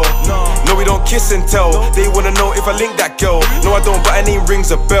and tell. No, we don't kiss and tell. They wanna know if I link that girl. No, I don't, but her name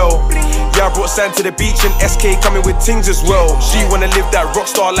rings a bell. Yeah, I brought Sam to the beach and SK coming with things as well. She wanna live that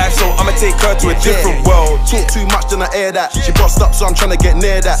rockstar life, so I'ma take her to a different world. Talk too much, then I air that. She bossed up, so I'm tryna get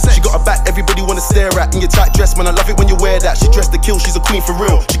near that. She got a back, everybody wanna stare at. In your tight dress, man, I love it when you wear that. She dressed to kill, she's a queen for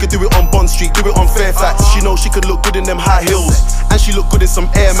real. She could do it on Bond Street, do it on Fairfax. She knows she could look good in them high heels, and she look good in some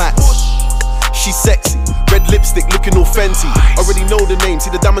Air Max. She's sexy, red lipstick looking all Fenty. Already know the name,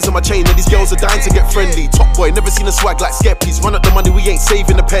 see the diamonds on my chain, and these girls are dying to get friendly. Top boy, never seen a swag like Skeppies. Run up the money, we ain't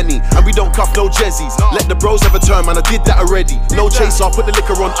saving a penny, and we don't cuff no jezzies. Let the bros have a turn, man, I did that already. No chaser, I'll put the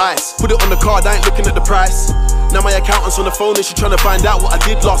liquor on ice. Put it on the card, I ain't looking at the price. Now my accountant's on the phone and she tryna find out what I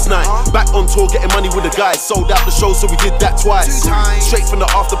did last night. Back on tour, getting money with the guys. Sold out the show, so we did that twice. Straight from the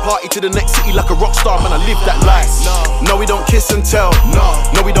after party to the next city like a rock star, man, I live that life. No, we don't kiss and tell.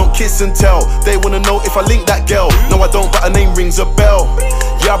 No, we don't kiss and tell. They wanna know if I link that girl. No, I don't, but her name rings a bell.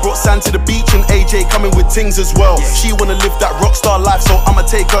 Yeah, I brought Sam to the beach and AJ coming with things as well. She wanna live that rockstar life, so I'ma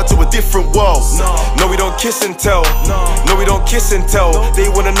take her to a different world. No, we don't kiss and tell. No, we don't kiss and tell. They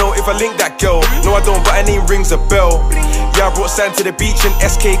wanna know if I link that girl. No, I don't, but her name rings a bell. Yeah, I brought Sam to the beach and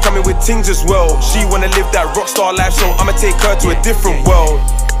SK coming with things as well. She wanna live that rockstar life, so I'ma take her to a different world.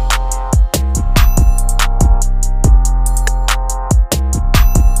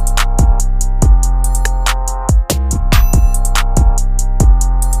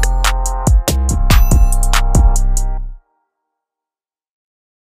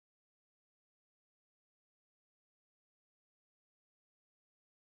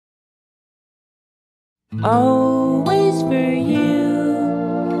 Always for you,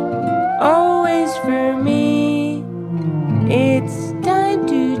 always for me. It's time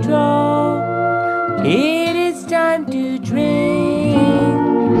to draw, it is time to drink.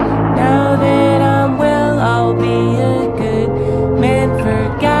 Now that I'm well, I'll be a good man for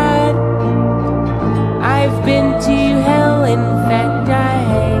God. I've been to hell, in fact I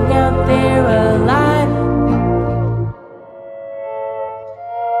hang out there a lot.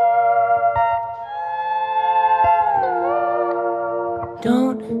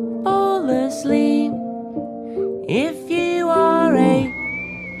 Don't fall asleep if you are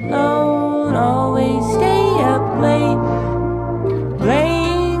alone. Always stay up late,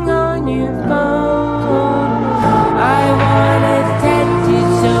 playing on your phone. I want a tattoo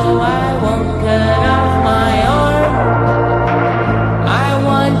so I won't cut off my arm. I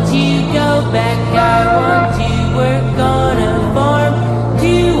want to go back, I want to work on a farm,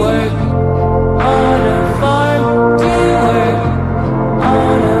 to work on a farm, to work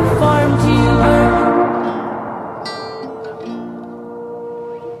on a farm, to work.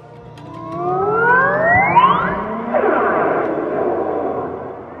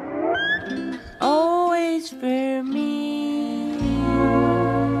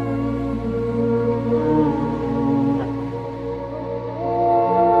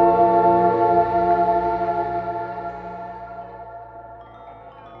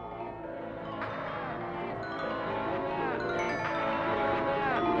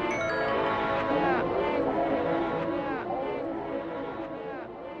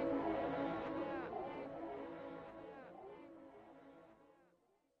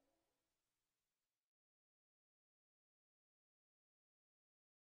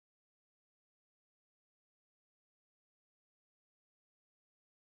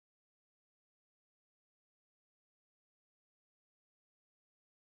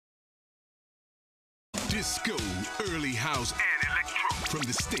 disco, early house, and electro. From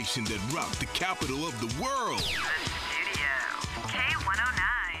the station that rocked the capital of the world. K109.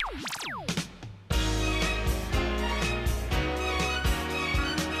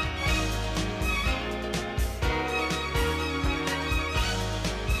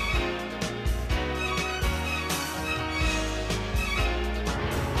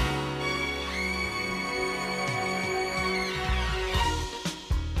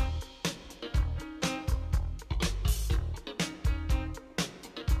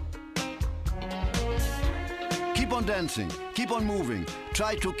 Keep on dancing, keep on moving,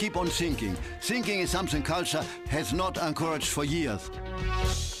 try to keep on thinking. Thinking is something culture has not encouraged for years.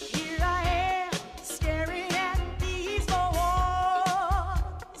 Here I am, staring at these four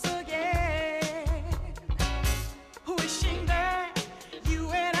walls again, wishing that you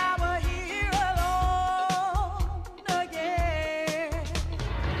and I were here alone again.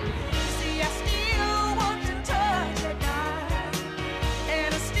 See, I still want to touch your night,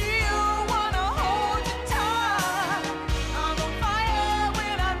 and I still want to hold you tight. I'm on fire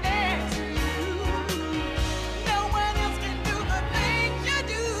when I'm next to you. No one else can do the things you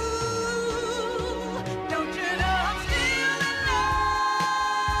do. Don't you know I'm still in love?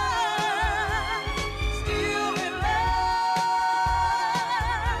 Still in love.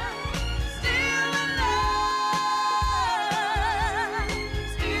 Still in love.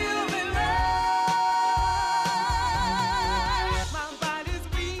 Still in love. My body is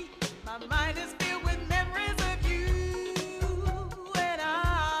weak. My mind is filled with memories of you and I.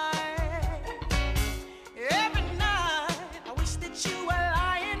 Every night, I wish that you were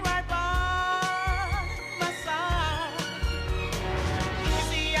lying right by my side. You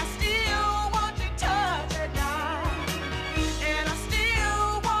see, I still want to touch at night, and I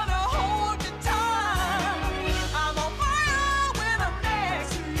still want to hold you tight. I'm on fire when I'm next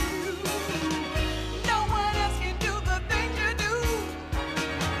to you. No one else can do the things you do.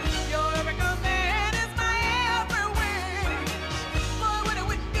 Your every command is my every wish. Boy, what I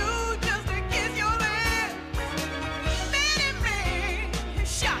would do just to kiss your lips. Many men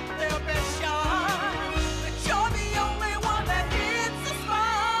shot their best shot, but you're the only one that hits the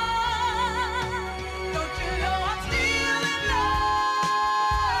spot. Don't you know I'm still in love?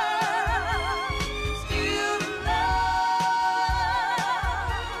 Still in love.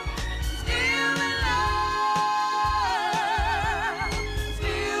 Still in love.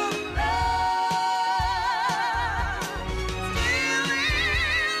 Still in love. Still in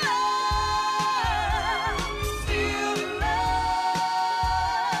love. Still in love.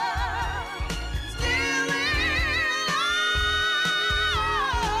 Still in love.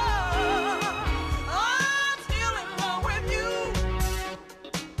 I'm still in love with you.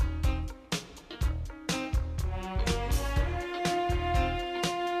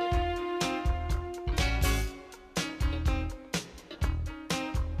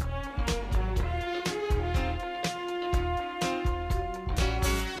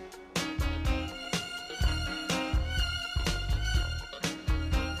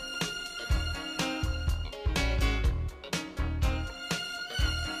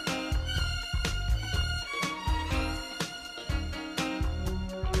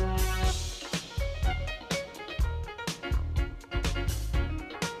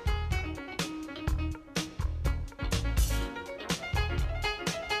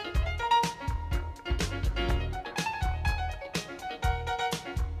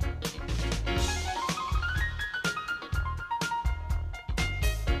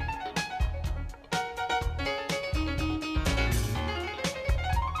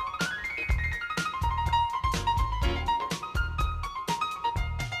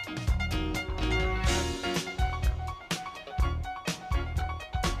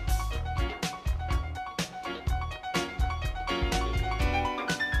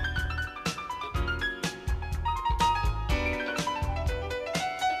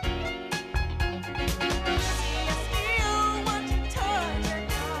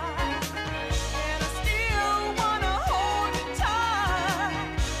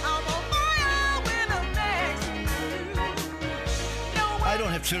 I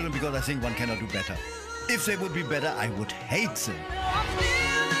don't have children because I think one cannot do better. If they would be better, I would hate them.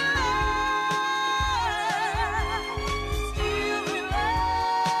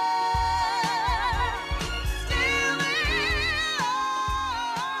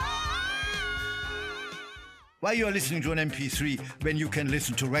 Why you are listening to an MP3 when you can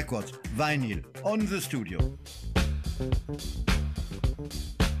listen to records, vinyl, on the studio?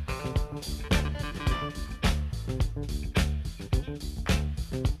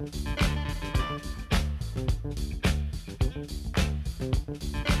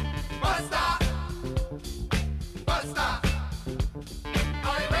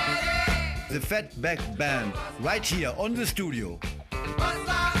 Fatback Band, right here on the studio.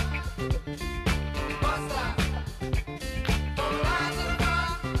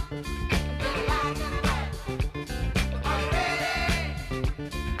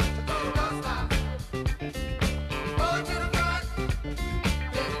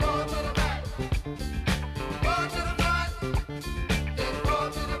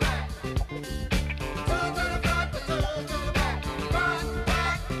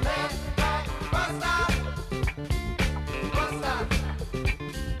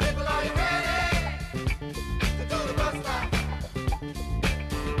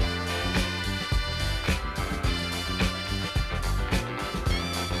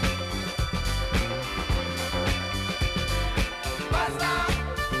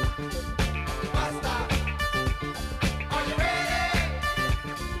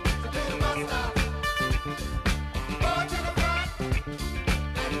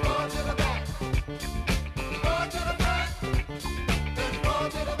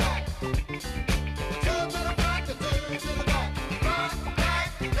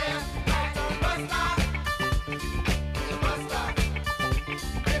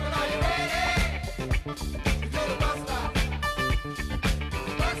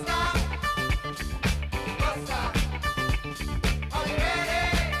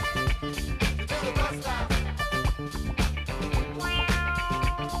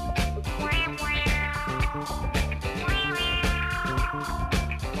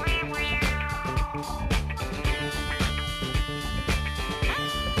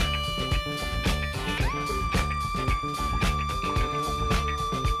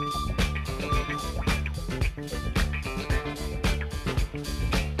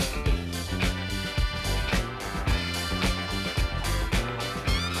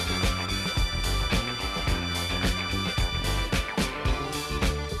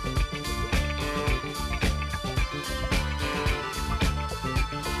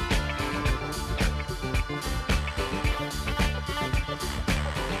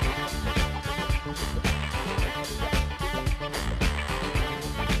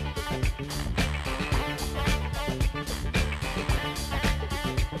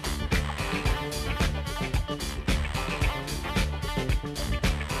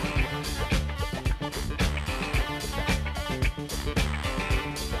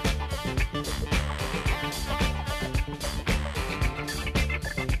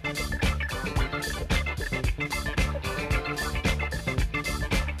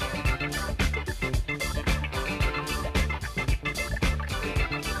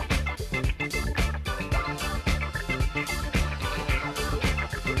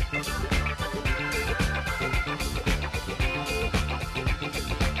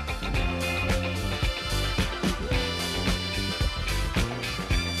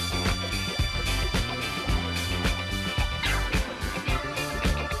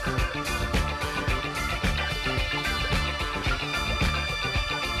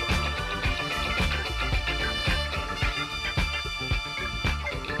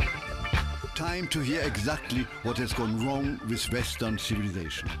 Time to hear exactly what has gone wrong with Western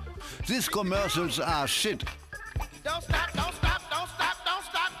civilization. These commercials are shit. Don't stop, don't stop, don't stop, don't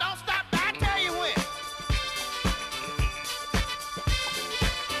stop, don't stop. I tell you when.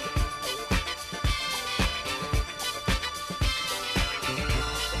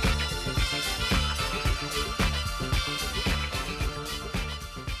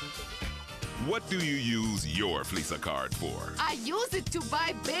 What do you use your Fleesa card for? I use it to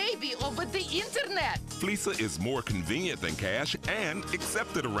buy baby over the internet. Fleesa is more convenient than cash and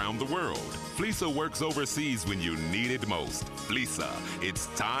accepted around the world. Fleesa works overseas when you need it most. Fleesa, it's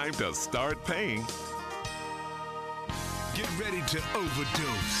time to start paying. Get ready to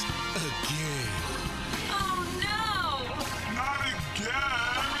overdose again. Oh no! Not again!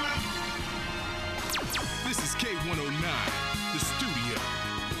 This is K109, the studio.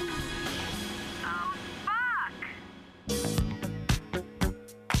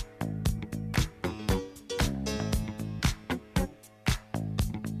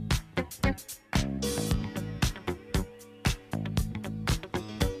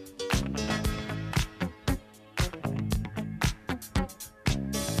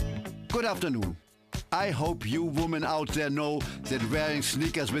 Good afternoon. I hope you women out there know that wearing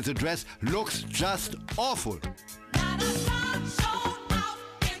sneakers with a dress looks just awful.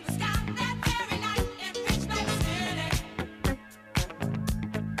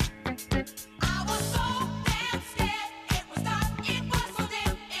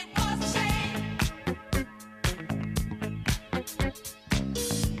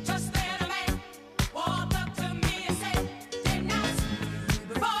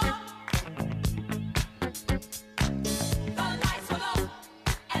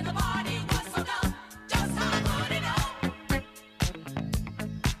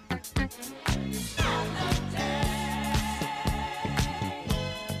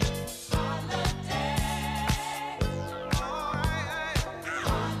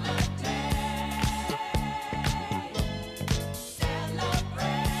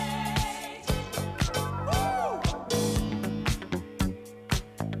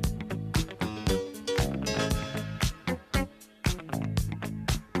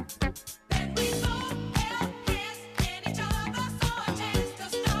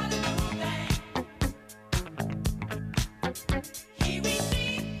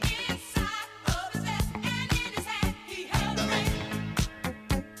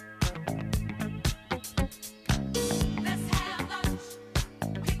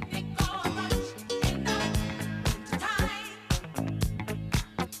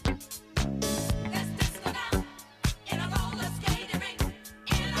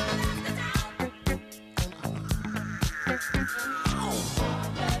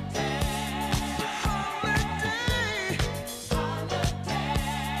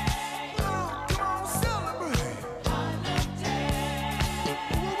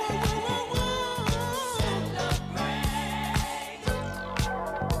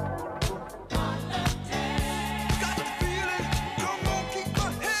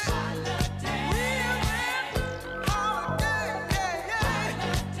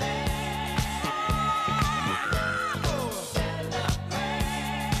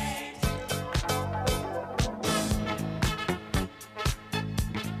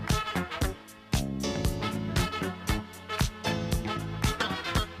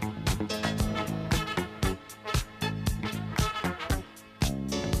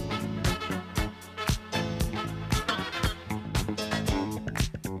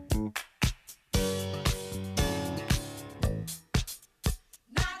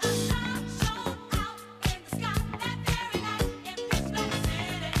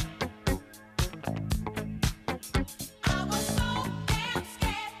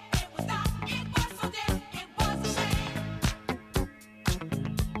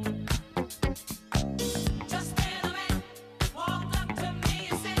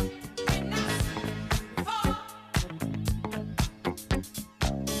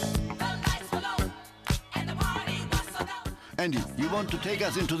 Andy, you want to take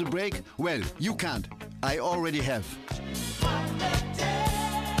us into the break? Well, you can't. I already have.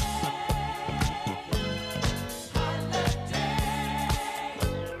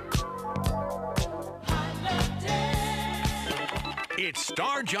 It's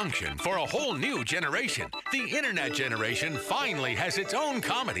Star Junction for a whole new generation. The internet generation finally has its own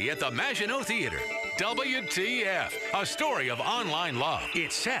comedy at the Maginot Theater. WTF, a story of online love.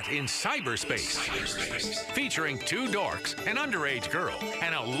 It's set in cyberspace. Featuring two dorks, an underage girl,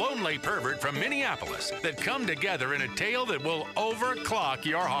 and a lonely pervert from Minneapolis that come together in a tale that will overclock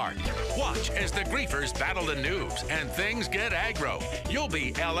your heart. Watch as the griefers battle the noobs and things get aggro. You'll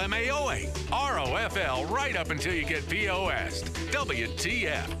be LMAOing, ROFL right up until you get POS'd.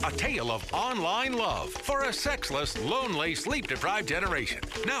 WTF, a tale of online love for a sexless, lonely, sleep-deprived generation.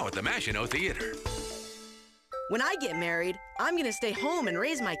 Now at the Maginot Theater. When I get married, I'm gonna stay home and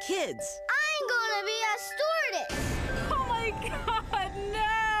raise my kids. I'm gonna be a stewardess. Oh my God,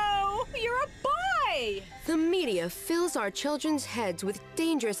 no! You're a boy! The media fills our children's heads with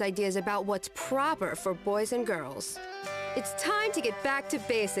dangerous ideas about what's proper for boys and girls. It's time to get back to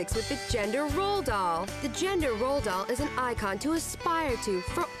basics with the Gender Role Doll. The Gender Role Doll is an icon to aspire to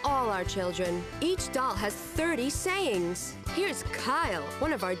for all our children. Each doll has 30 sayings. Here's Kyle,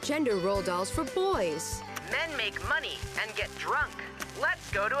 one of our Gender Role Dolls for boys. Men make money and get drunk. Let's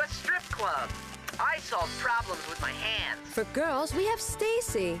go to a strip club. I solve problems with my hands. For girls, we have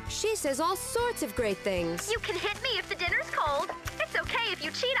Stacy. She says all sorts of great things. You can hit me if the dinner's cold. It's okay if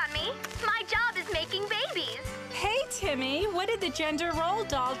you cheat on me. My job is making babies. Hey, Timmy, what did the Gender Role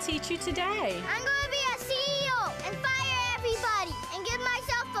Doll teach you today? I'm gonna be a CEO and fire everybody and give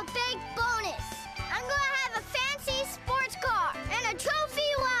myself a big bonus. I'm gonna have a fancy sports car and a trophy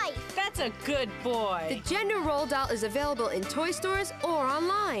wife. That's a good boy. The Gender Role Doll is available in toy stores or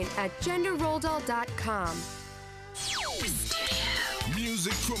online at genderrolldoll.com.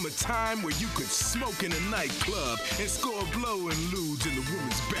 Music from a time where you could smoke in a nightclub and score blow and lewds in the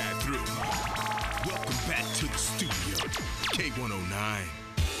women's bathroom. Welcome back to the studio, K109.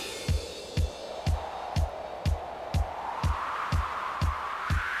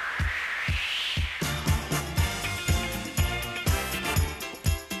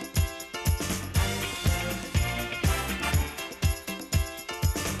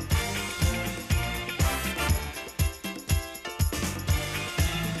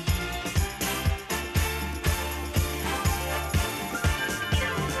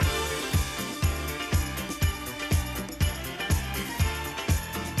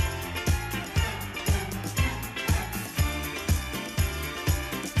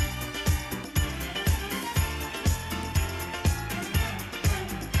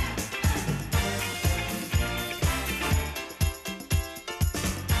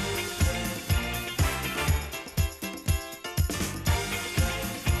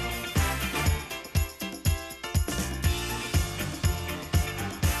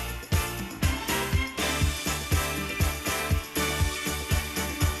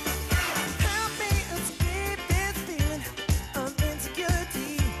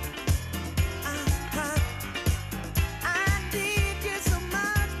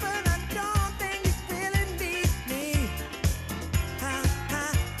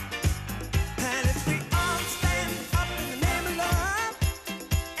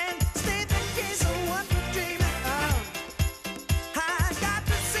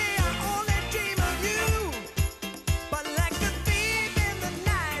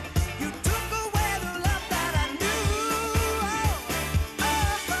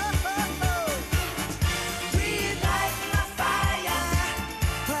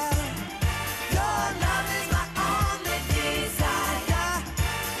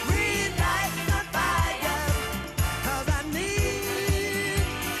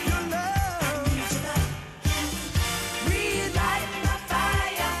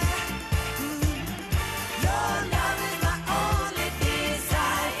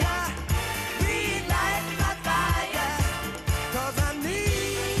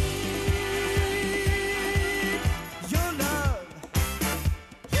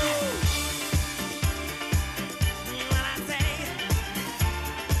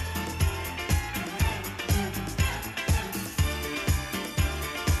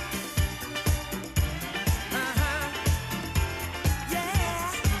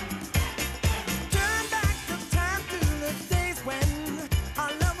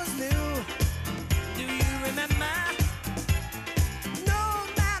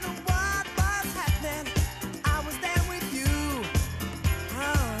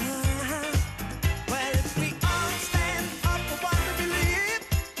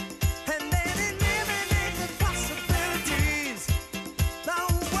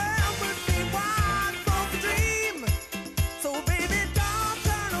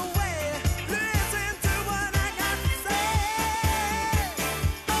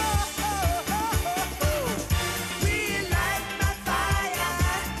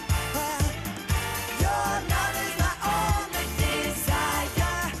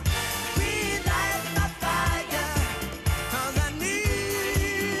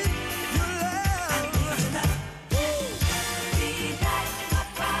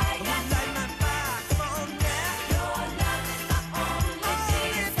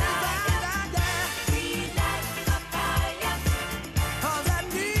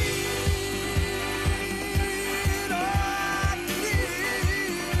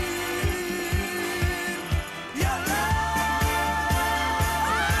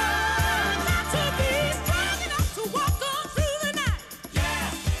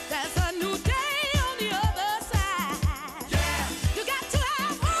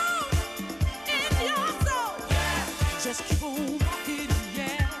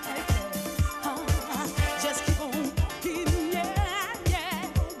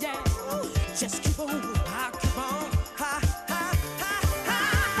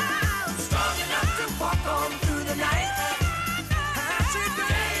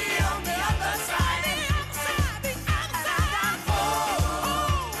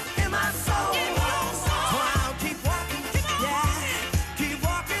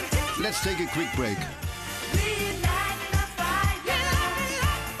 Let's take a quick break.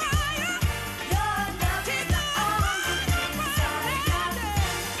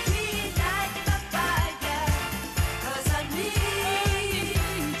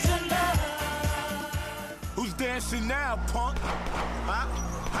 Who's dancing now, punk? Huh?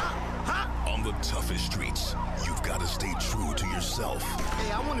 On the toughest streets, you've got to stay true to yourself.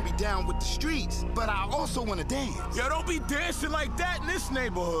 Hey, I want to be down with the streets, but I also want to dance. Yo, don't be dancing like that in this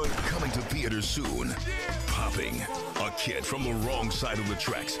neighborhood. Coming to theaters soon. Popping. A kid from the wrong side of the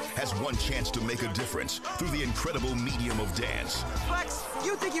tracks has one chance to make a difference through the incredible medium of dance. Flex,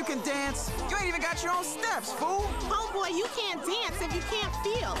 you think you can dance? You ain't even got your own steps, fool. Homeboy, you can't dance if you can't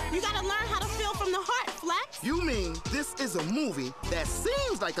feel. You gotta learn how to feel from the heart, Flex. You mean this is a movie that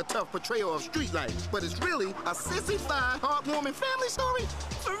seems like a tough portrayal of street life, but it's really a sissy-fied, heartwarming family story?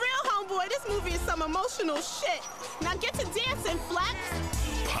 For real, homeboy, this movie is some emotional shit. Now get to dancing, Flex.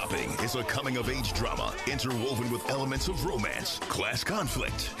 Popping is a coming-of-age drama interwoven with elements of romance, class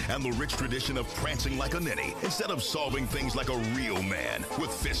conflict, and the rich tradition of prancing like a ninny instead of solving things like a real man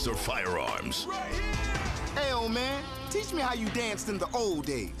with fists or firearms. Hey, old man, teach me how you danced in the old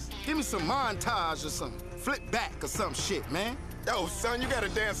days. Give me some montage or something. Flip back or some shit, man. Yo, son, you gotta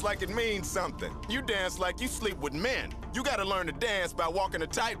dance like it means something. You dance like you sleep with men. You gotta learn to dance by walking a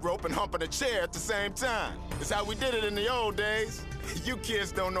tightrope and humping a chair at the same time. It's how we did it in the old days. You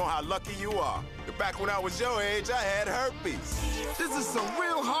kids don't know how lucky you are. Back when I was your age, I had herpes. This is some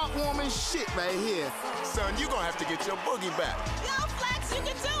real heartwarming shit right here. Son, you gonna have to get your boogie back. Yo, Flex, you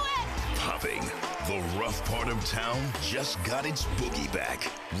can do it! Popping. The rough part of town just got its boogie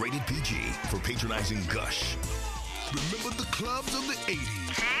back. Rated PG for patronizing gush. Remember the clubs of the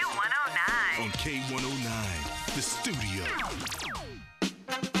 80s. K109. On K109, the studio.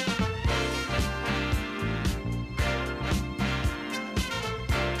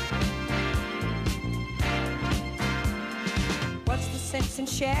 What's the sense in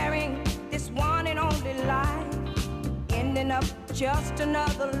sharing this one and only life? Ending up just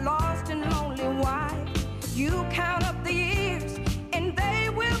another lost and lonely wife. You count up the years and they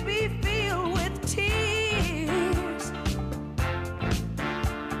will be filled with tears.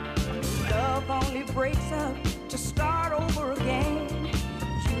 Love only breaks up to start over again.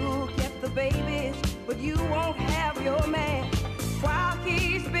 You'll get the babies, but you won't have your man. While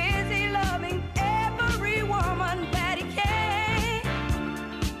he's busy loving every woman that he can.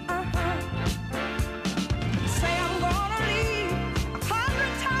 Say I'm gonna leave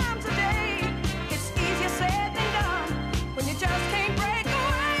 100 times a day. It's easier said than done when you just can't break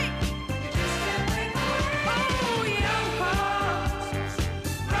away. Oh, young hearts,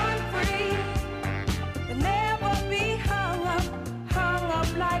 run free. They'll never be hung up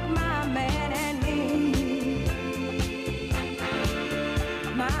like my man and me.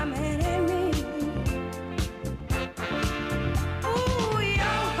 My man and me. Ooh,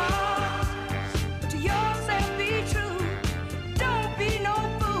 young hearts, to yourself be true. Don't be no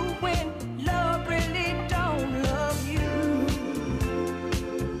fool when love really don't love you.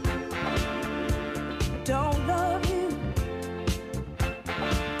 Don't love you.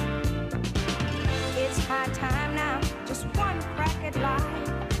 It's high time now, just one crack at life.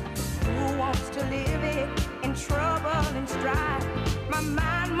 Who wants to live it in trouble and strife? My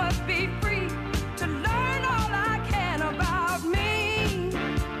mind must be free to learn all I can about me.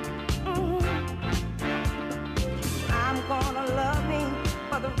 I'm gonna love me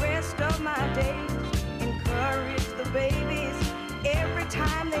for the rest of my days. Encourage the babies every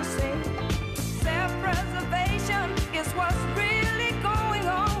time they say self-preservation is what's really going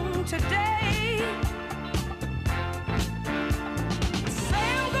on today. Say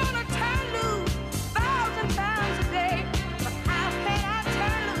I'm gonna turn loose 1,000 times a day, but how can I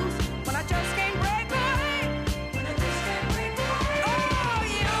turn loose when I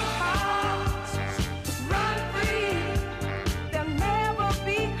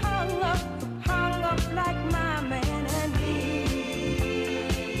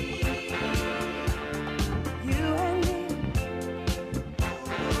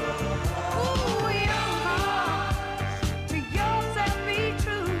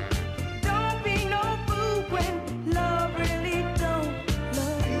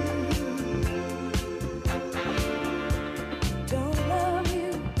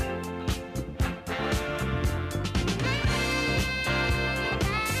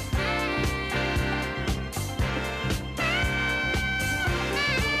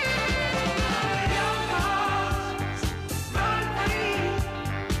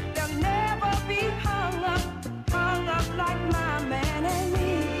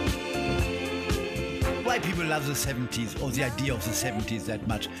people love the 70s or the idea of the 70s that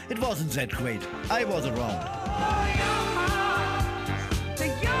much. It wasn't that great. I was around. To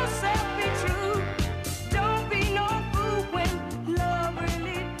yourself be true. Don't be no fool when love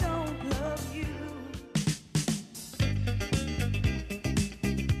really don't love you.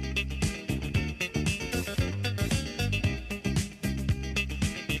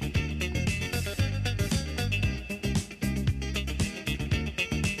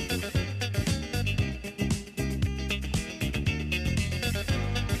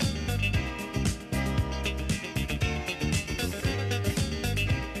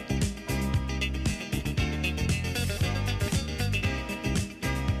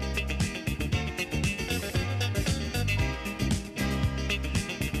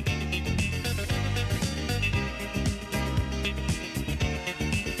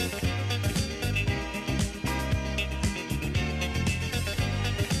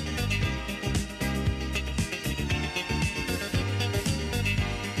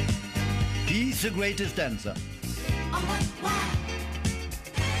 He's the greatest dancer.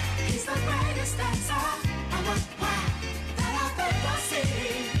 He's the greatest dancer. That I've ever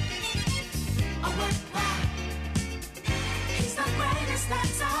seen. He's the greatest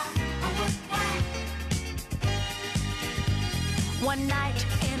dancer. One night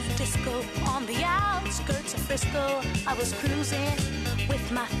in a disco on the outskirts of Frisco, I was cruising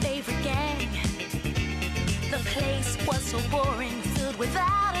with my favorite gang. The place was so boring, filled with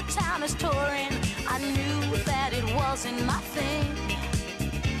out-of-towners touring. I knew that it wasn't my thing.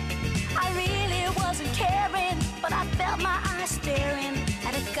 I really wasn't caring, but I felt my eyes staring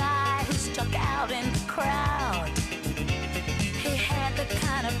at a guy who stuck out in the crowd. He had the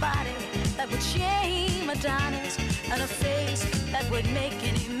kind of body that would shame Adonis, and a face that would make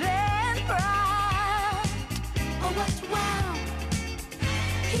any man proud. Oh, what wow!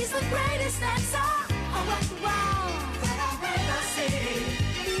 He's the greatest dancer. Oh, what wow! That I've ever seen.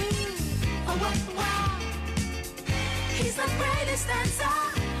 Oh, what wow! He's the greatest dancer.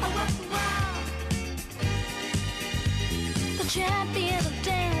 Oh, what wow! The champion of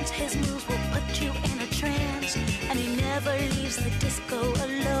dance, his moves will put you in a trance, and he never leaves the disco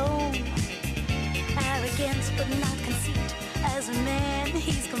alone. Arrogance but not conceit, as a man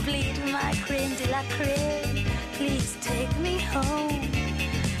he's complete. My creme de la creme, please take me home.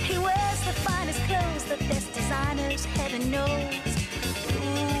 He wears the finest clothes, the best designers, head and nose.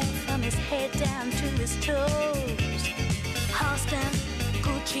 Ooh, from his head down to his toes. Halston,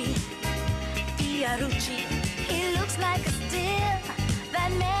 Gucci, Fiorucci. He looks like a steal.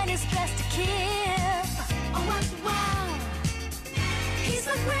 That man is dressed to kill. Oh, what wow! He's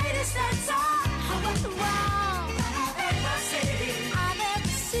the greatest dancer. Oh, what wow! That I've ever seen. I've ever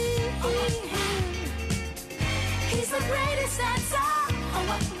seen. Oh, what wow! He's the greatest dancer. Oh,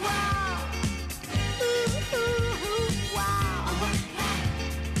 what wow! Ooh, ooh, ooh, wow! Oh, what wow!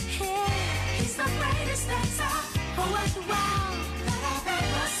 Yeah. He's the greatest dancer. Oh, what wow! That I've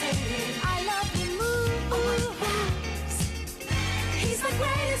ever seen. I love the moves. Oh, what wow! He's the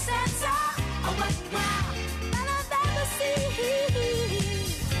greatest dancer. Oh, what wow! That I've ever seen.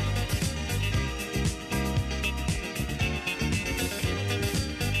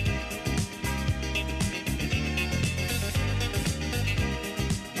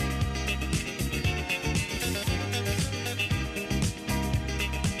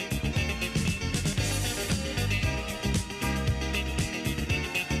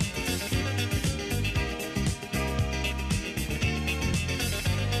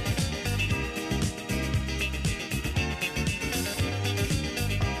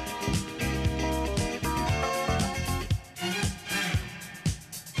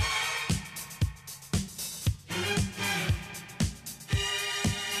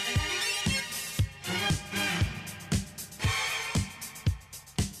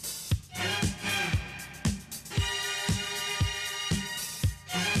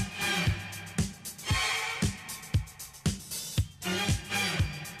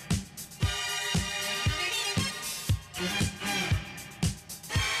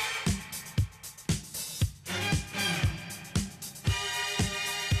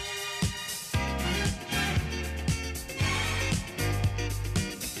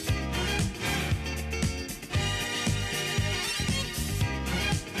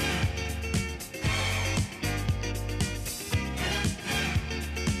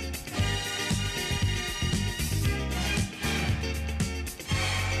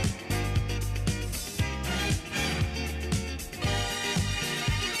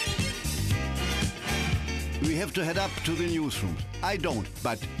 We have to head up to the newsroom. I don't,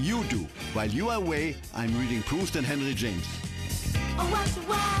 but you do. While you are away, I'm reading Proust and Henry James. Oh, what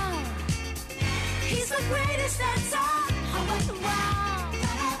wow! He's the greatest, that's all. Wow,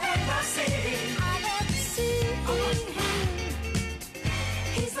 I've ever seen.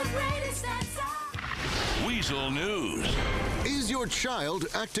 He's the greatest, that's all. Weasel News. Is your child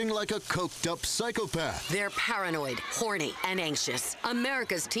acting like a coked-up psychopath? They're paranoid, horny, and anxious.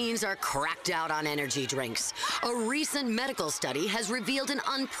 America's teens are cracked out on energy drinks. A recent medical study has revealed an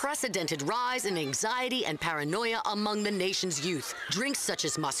unprecedented rise in anxiety and paranoia among the nation's youth. Drinks such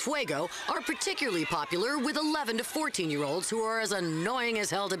as Mas Fuego are particularly popular with 11 to 14-year-olds who are as annoying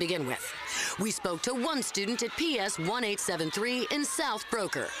as hell to begin with. We spoke to one student at PS 1873 in South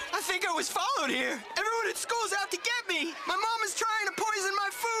Broker. I think I was followed here. Everyone at school's out to get me. My mom is trying to poison my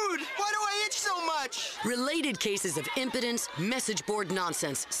food. Why do I itch so much? Related cases of impotence, message board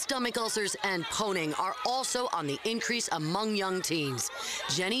nonsense, stomach ulcers, and poning are also on the increase among young teens.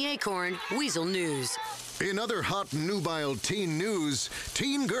 Jenny Acorn, Weasel News. In other hot, nubile teen news,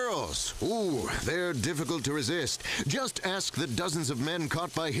 teen girls. Ooh, they're difficult to resist. Just ask the dozens of men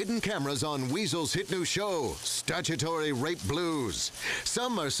caught by hidden cameras on Weasel's hit new show, Statutory Rape Blues.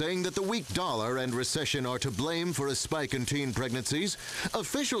 Some are saying that the weak dollar and recession are to blame for a spike in teen pregnancies.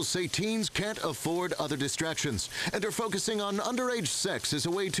 Officials say teens can't afford other distractions and are focusing on underage sex as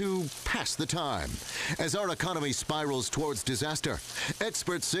a way to pass the time. As our economy spirals towards disaster,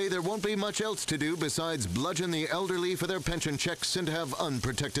 experts say there won't be much else to do besides bludgeon the elderly for their pension checks and have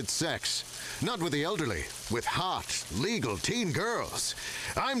unprotected sex. Not with the elderly, with hot, legal teen girls.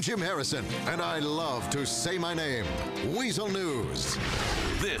 I'm Jim Harrison, and I love to say my name. Weasel News.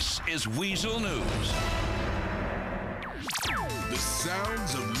 This is Weasel News. The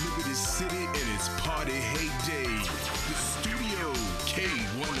sounds of Liberty City in its party heyday. The studio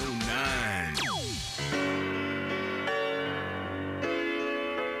K109.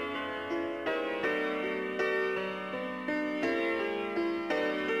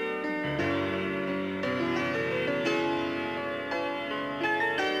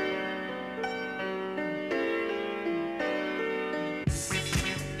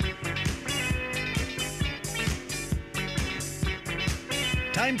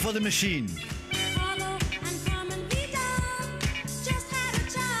 Time for the machine.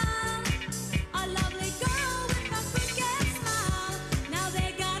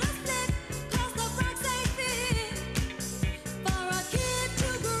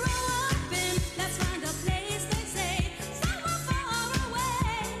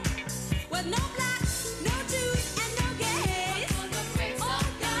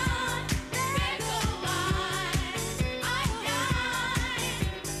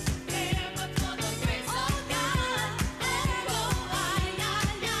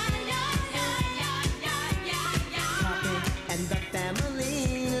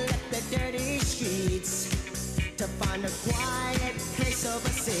 A quiet place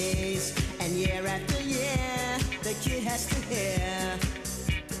overseas, and year after year the kid has to hear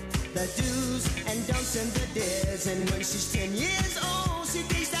the do's and don'ts and the dares. And when she's 10 years old, she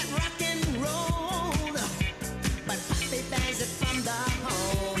thinks that rock and roll, but Poppy bans it from the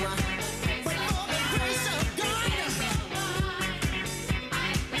home. But for the grace of God,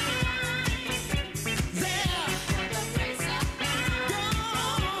 there, for the grace of God.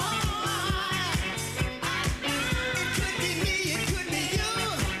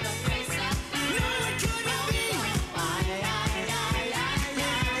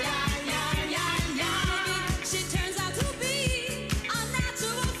 She turns out to be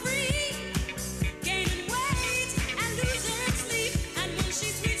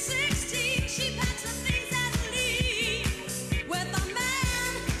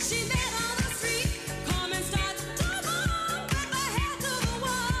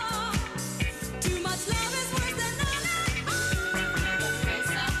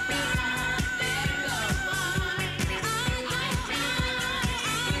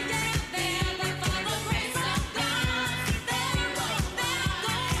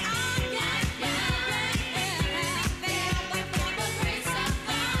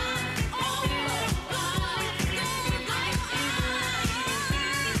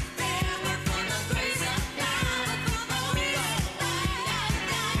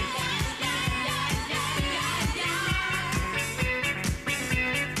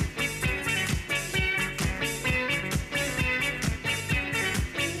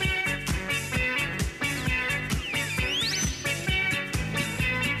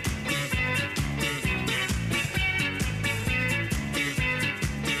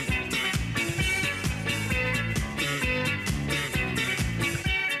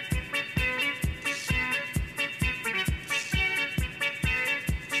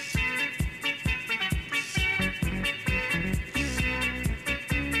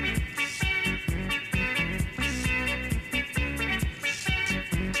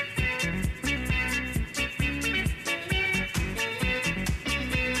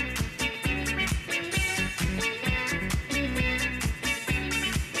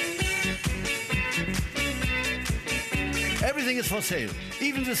Everything is for sale,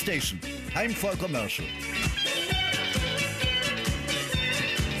 even the station. I'm for commercial.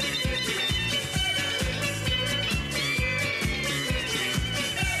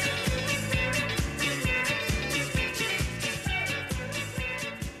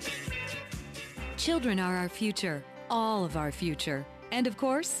 Children are our future, all of our future. And of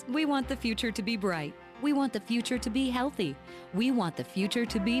course, we want the future to be bright. We want the future to be healthy. We want the future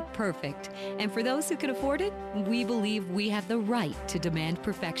to be perfect. And for those who can afford it, we believe we have the right to demand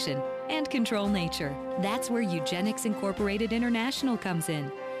perfection and control nature. That's where Eugenics Incorporated International comes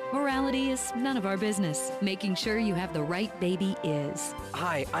in. Morality is none of our business. Making sure you have the right baby is.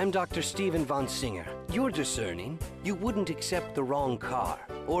 Hi, I'm Dr. Steven von Singer. You're discerning. You wouldn't accept the wrong car,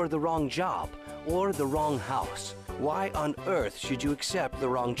 or the wrong job, or the wrong house. Why on earth should you accept the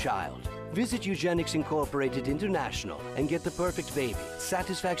wrong child? Visit Eugenics Incorporated International and get the perfect baby.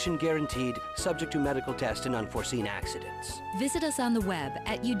 Satisfaction guaranteed, subject to medical test and unforeseen accidents. Visit us on the web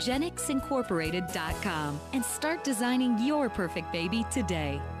at eugenicsincorporated.com and start designing your perfect baby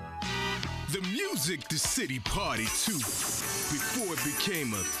today. The music, the city party too. Before it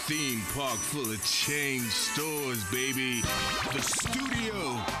became a theme park full of chain stores, baby. The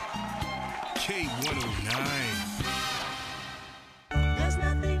studio, K109. There's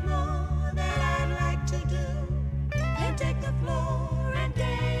nothing more that I'd like to do than take the floor and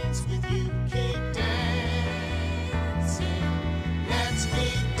dance with you. Keep dancing. Let's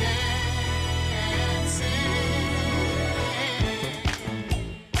keep dancing.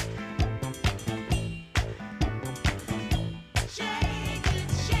 Shake it,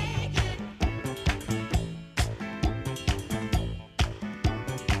 shake it.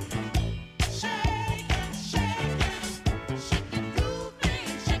 Shake it, shake it. Shake it, grooving,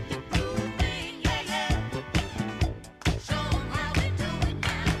 shake it, grooving, yeah, yeah. Show 'em how we do it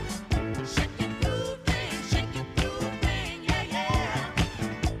now. Shake it, grooving, yeah, yeah.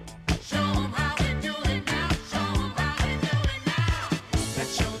 Show 'em how we do it now. Show 'em how we do it now.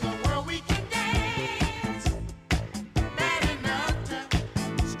 Let's show the world we can dance. Bad enough to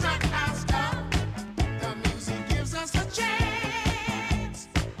strut our stuff. The music gives us a chance.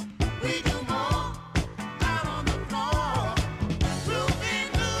 We do more out on the floor. Grooving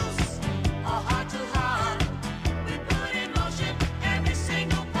loose or heart to heart. We put in motion every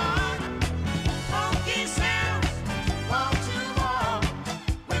single part. Funky sounds, wall to wall.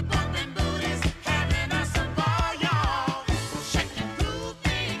 We're bumping booties, having us a ball, y'all. Shake it,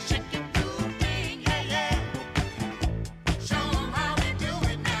 grooving, yeah, yeah. Show 'em how we do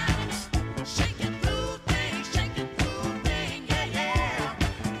it now. Shake it, grooving, yeah, yeah.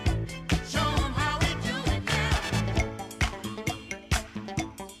 Show 'em how we do it now.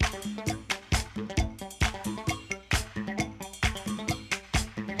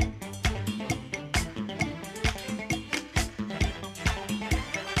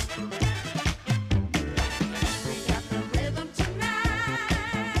 We got the rhythm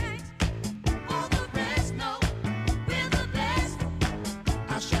tonight. All the rest know we're the best.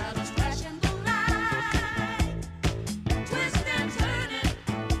 Our shadows flashing the light. Twist and turning,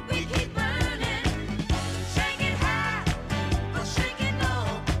 we keep burning. Shake it high, or shake it low.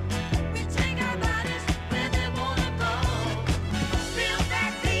 We take our bodies where they wanna go. Feel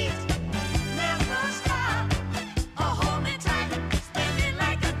that beat, never stop. Or hold me tight, spin it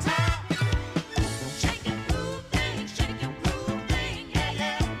like a top. Shake it, grooving, yeah,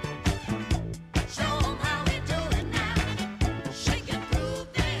 yeah. Show 'em how we do it now. Shake it,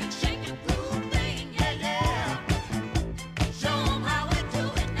 grooving, yeah, yeah. Show 'em how we do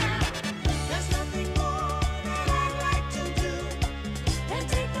it now. There's nothing more that I'd like to do than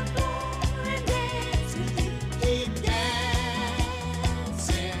take the floor and dance with you. Keep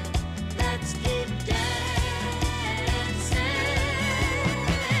dancing. Let's keep dancing.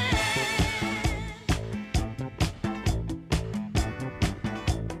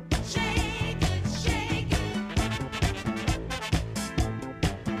 Shake it, shake it.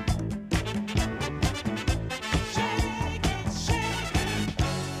 Shake it, shake it.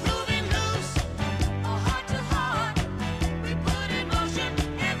 Moving loose or heart to heart. We put in motion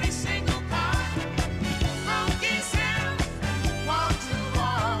every single part. Funky sounds, wall to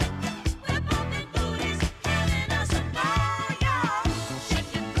wall. We're bumping booties, having us a ball, y'all.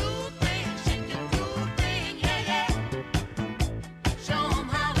 Shake it, grooving, yeah, yeah. Show 'em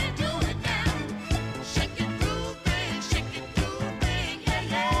how we do it now. Shake it, grooving, yeah,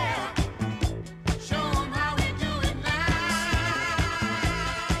 yeah. Show 'em how we do it now.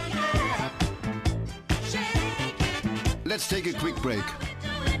 Yeah. Shake it, Let's take a quick break.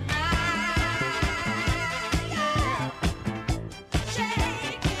 do it now. Yeah. Shake it,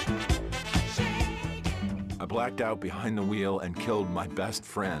 shake it. blacked out behind the wheel and killed my best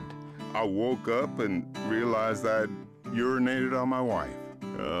friend. I woke up and realized I'd urinated on my wife.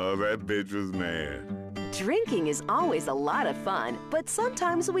 Oh, that bitch was mad. Drinking is always a lot of fun, but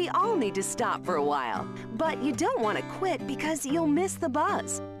sometimes we all need to stop for a while. But you don't want to quit because you'll miss the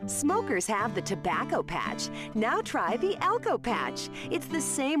buzz. Smokers have the tobacco patch. Now try the Elko patch. It's the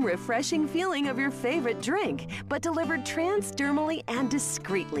same refreshing feeling of your favorite drink, but delivered transdermally and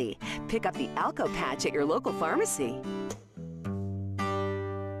discreetly. Pick up the Elko patch at your local pharmacy.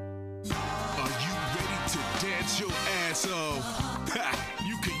 Are you ready to dance your ass off? Ha!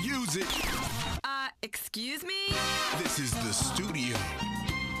 You can use it. Excuse me? This is the studio.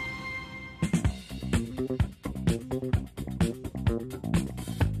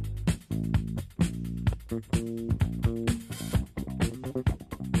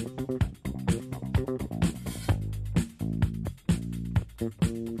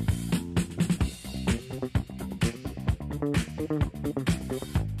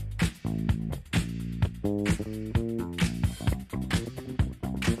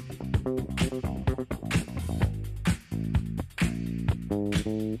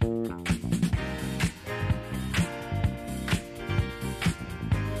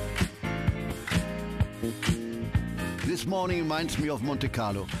 This morning reminds me of Monte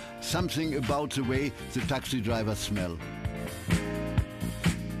Carlo. Something about the way the taxi drivers smell.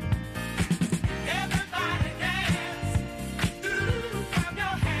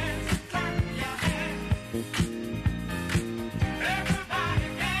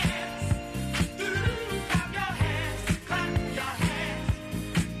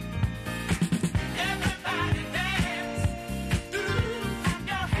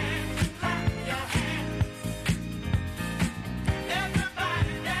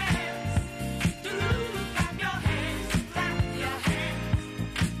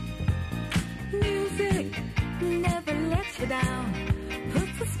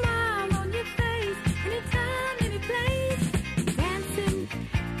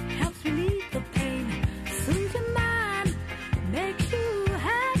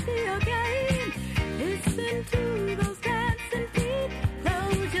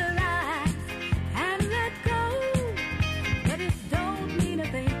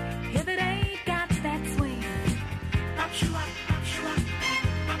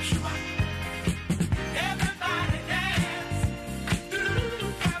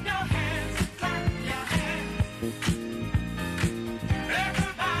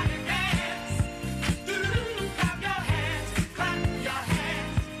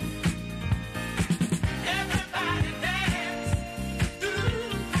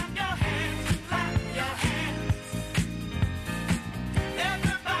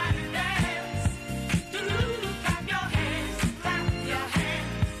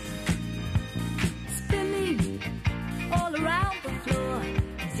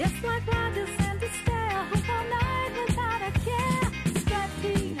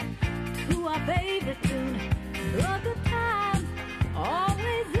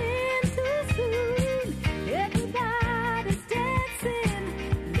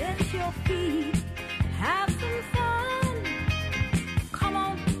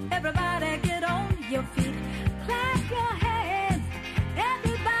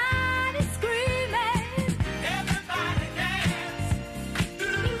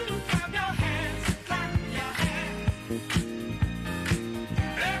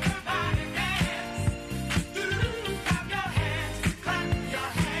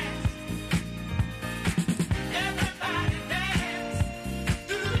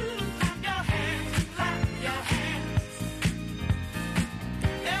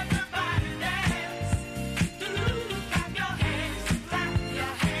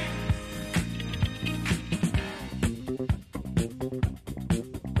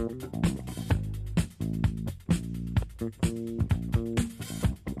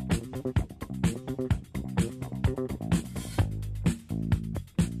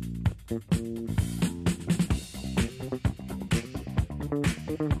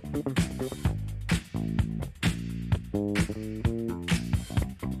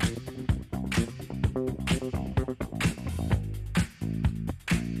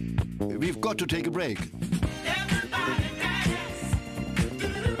 We've got to take a break.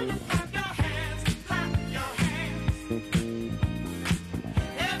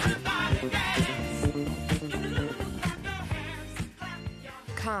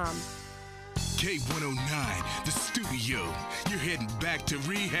 Calm. K109, the studio. You're heading back to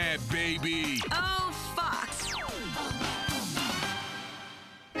rehab, baby. Oh, fuck.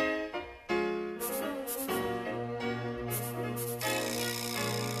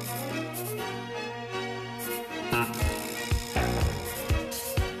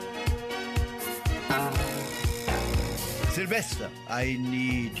 Sylvester, I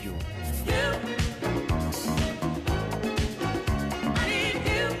need you.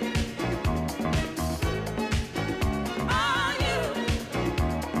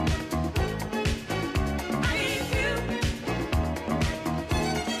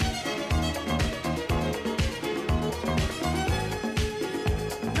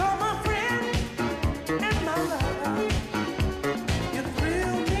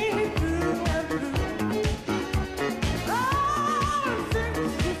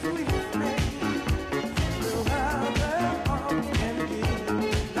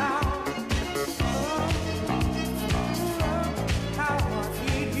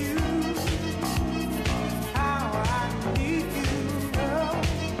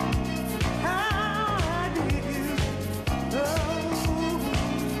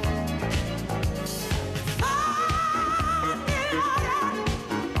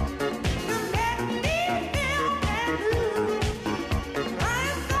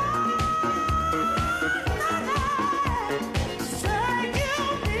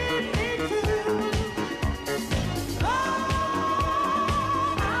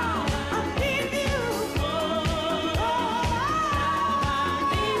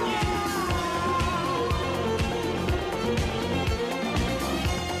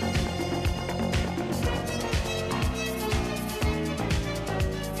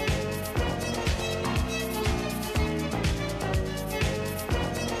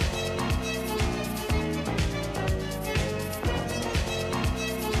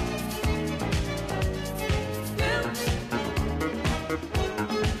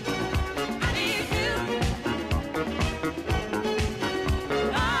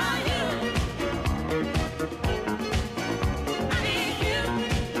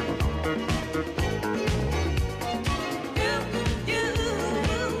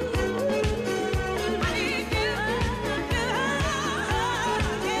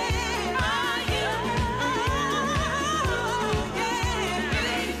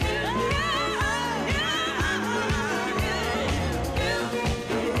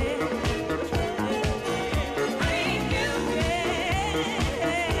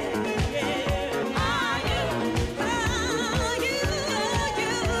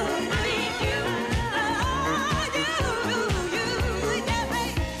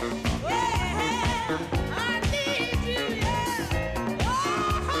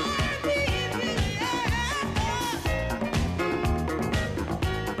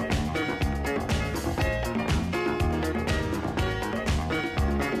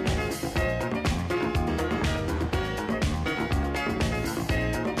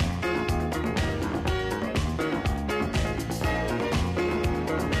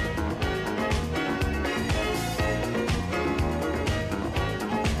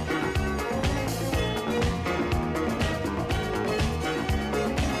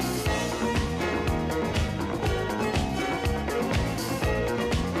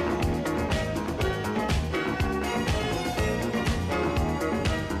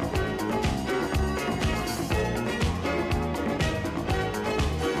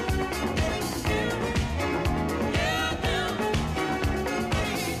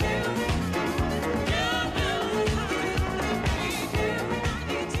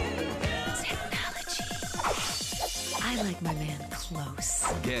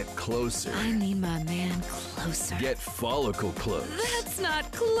 Get closer. I need my man closer. Get follicle close. That's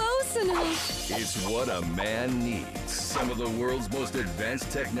not close enough. It's what a man needs. Some of the world's most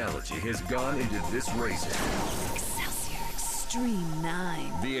advanced technology has gone into this razor. Excelsior Extreme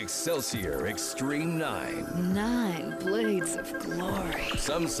 9. The Excelsior Extreme 9. 9 blades of glory.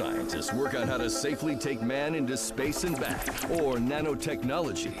 Some scientists work on how to safely take man into space and back, or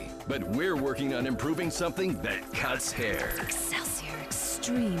nanotechnology. But we're working on improving something that cuts hair. Excelsior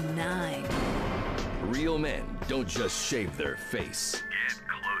Extreme 9. Real men don't just shave their face. Get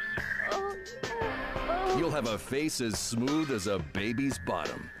closer. You'll have a face as smooth as a baby's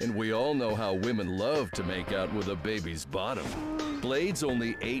bottom. And we all know how women love to make out with a baby's bottom. Blades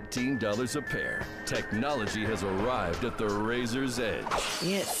only $18 a pair. Technology has arrived at the razor's edge.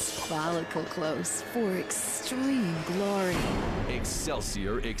 It's follicle close for extreme glory.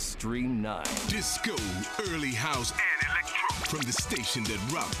 Excelsior Extreme 9. Disco, early house, and electro. From the station that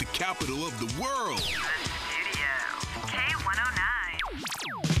rocked the capital of the world. The studio. K109.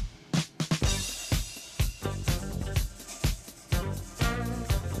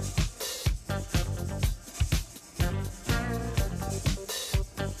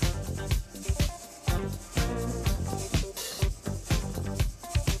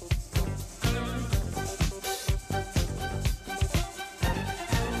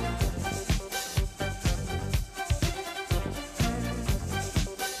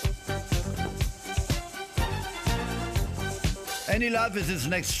 Any luck with this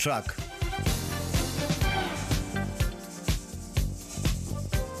next truck?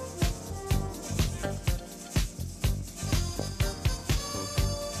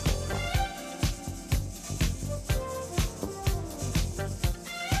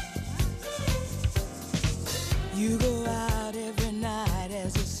 You go out every night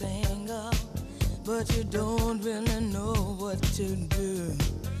as a singer, but you don't really know what to do.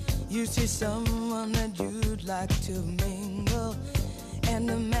 You see someone that you'd like to mingle and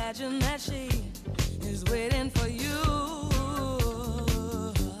imagine that she is waiting for you.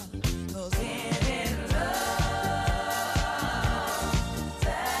 'Cause any love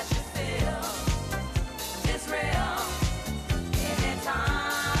that you feel is real.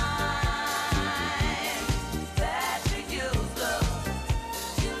 Anytime that you use love,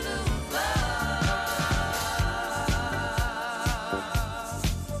 you lose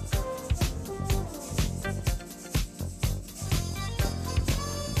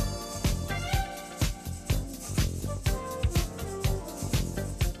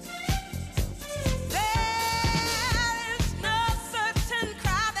There's no certain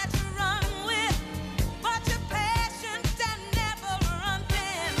crowd that you run with, but you're patient and never run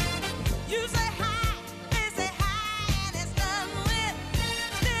thin. You say hi, they say hi, and it's done with.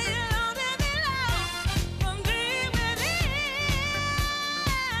 Still you know they belong from deep within.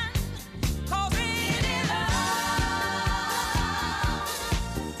 'Cause any love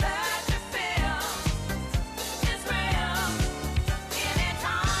that you feel is real.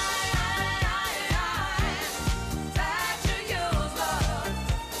 Anytime that you use love,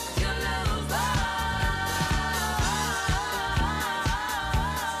 you lose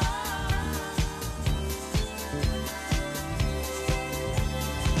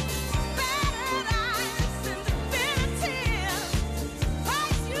Paradise and divinity,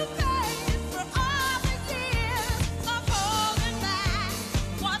 price you paid for all the years of holding back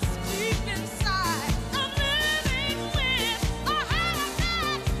what's deep inside, of living with a heart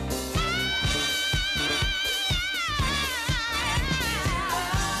attack.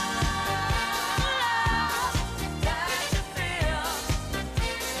 That you feel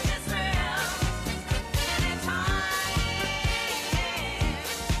is real. Anytime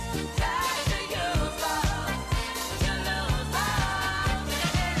that you use love, you lose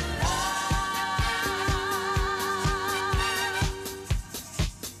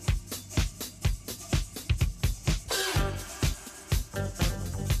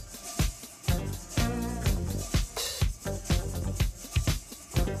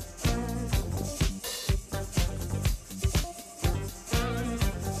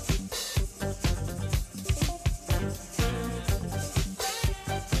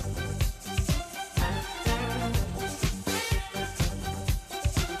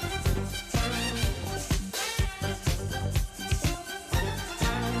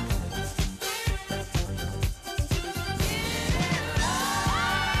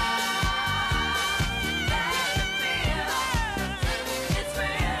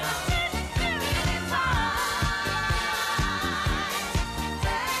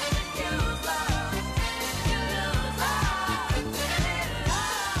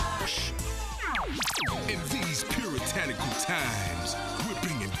In these puritanical times, we're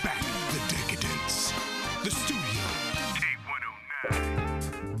bringing back the decadence. The studio.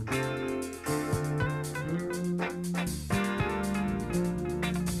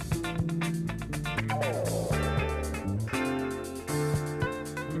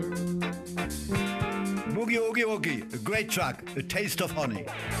 Boogie Oogie Oogie, a great track, a taste of honey.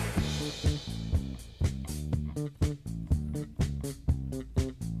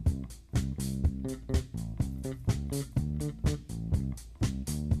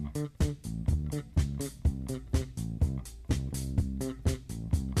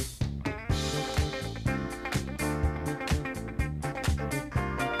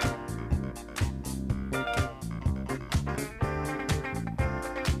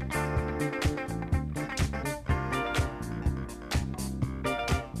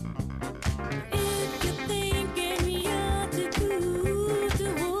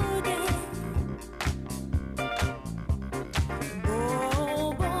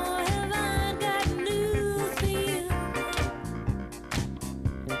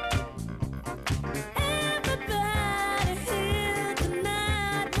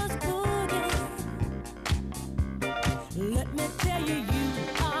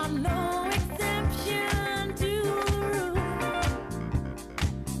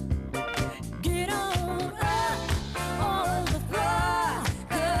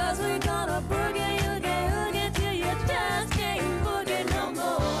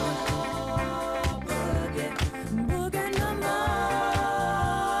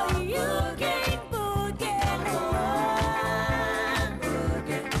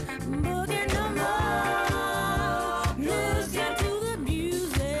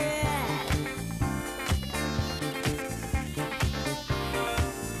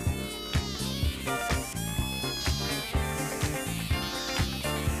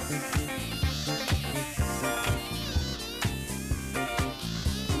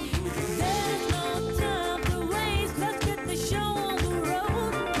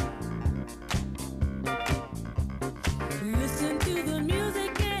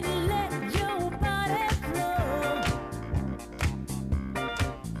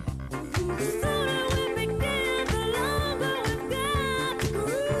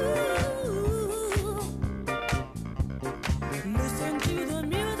 Listen to the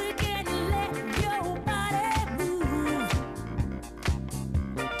music and let your body move.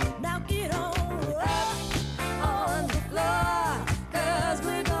 Now get on up on the floor, 'cause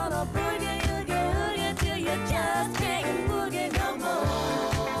we're gonna boogie, oogie, oogie till you just can't boogie no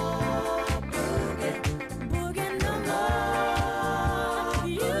more. Boogie, boogie no more.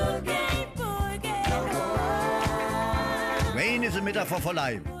 You can't boogie no more. Wayne is a metaphor for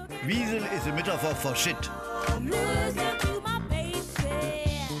life. Weasel is a metaphor for shit. Listen to my baby.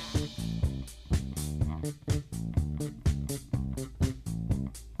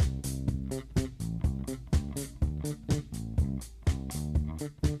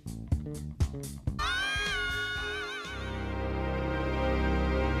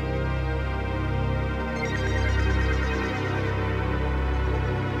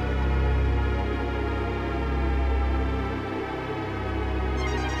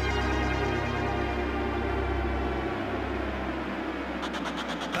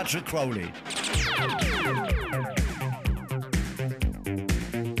 Patrick Crowley.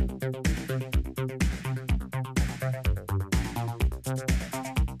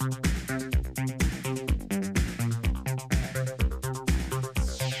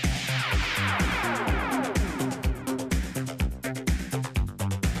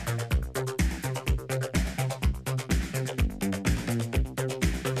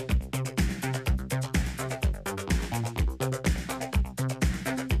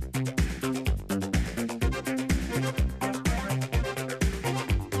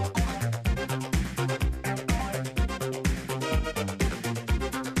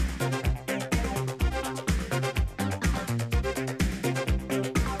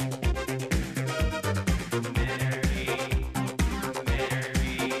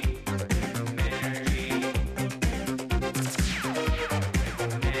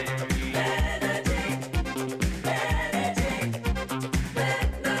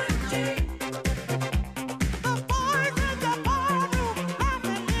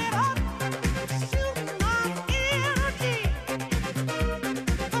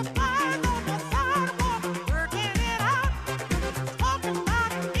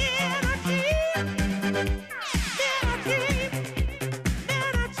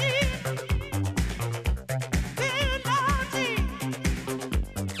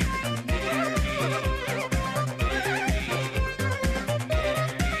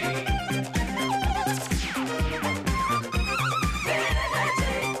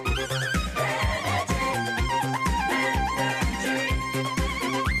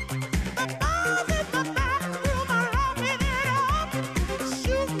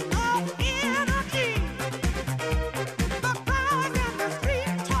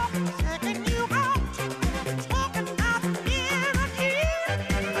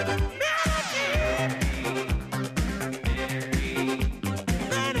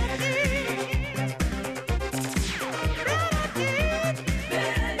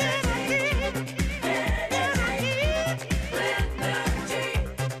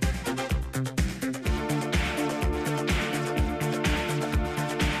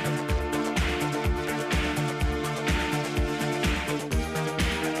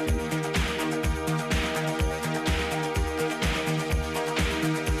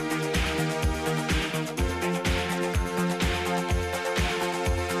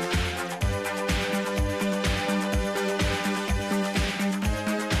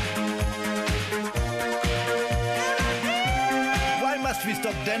 We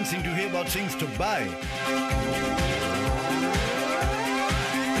stop dancing to hear about things to buy.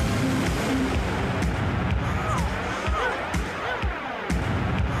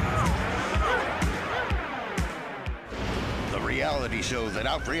 The reality show that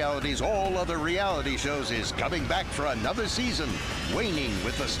out-realities all other reality shows is coming back for another season, Waning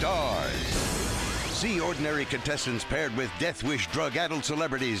with the Stars. See ordinary contestants paired with Death Wish drug-addled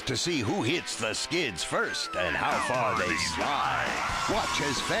celebrities to see who hits the skids first and how far they slide. Watch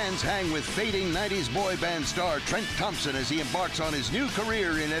as fans hang with fading 90s boy band star Trent Thompson as he embarks on his new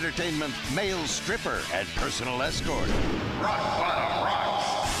career in entertainment, male stripper and personal escort. Rock Bottom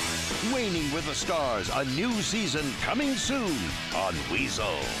Rocks. Waning with the Stars, a new season coming soon on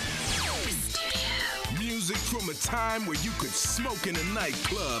Weasel. Music from a time where you could smoke in a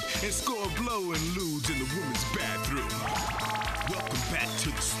nightclub and score blow and lose in the women's bathroom. Welcome back to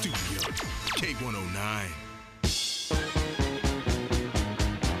the studio, K109.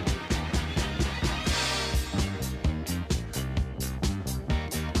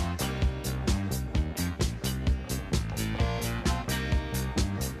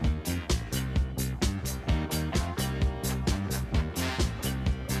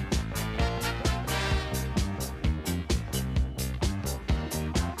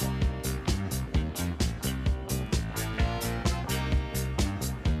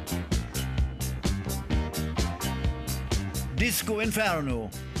 Disco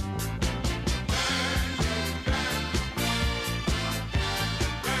Inferno.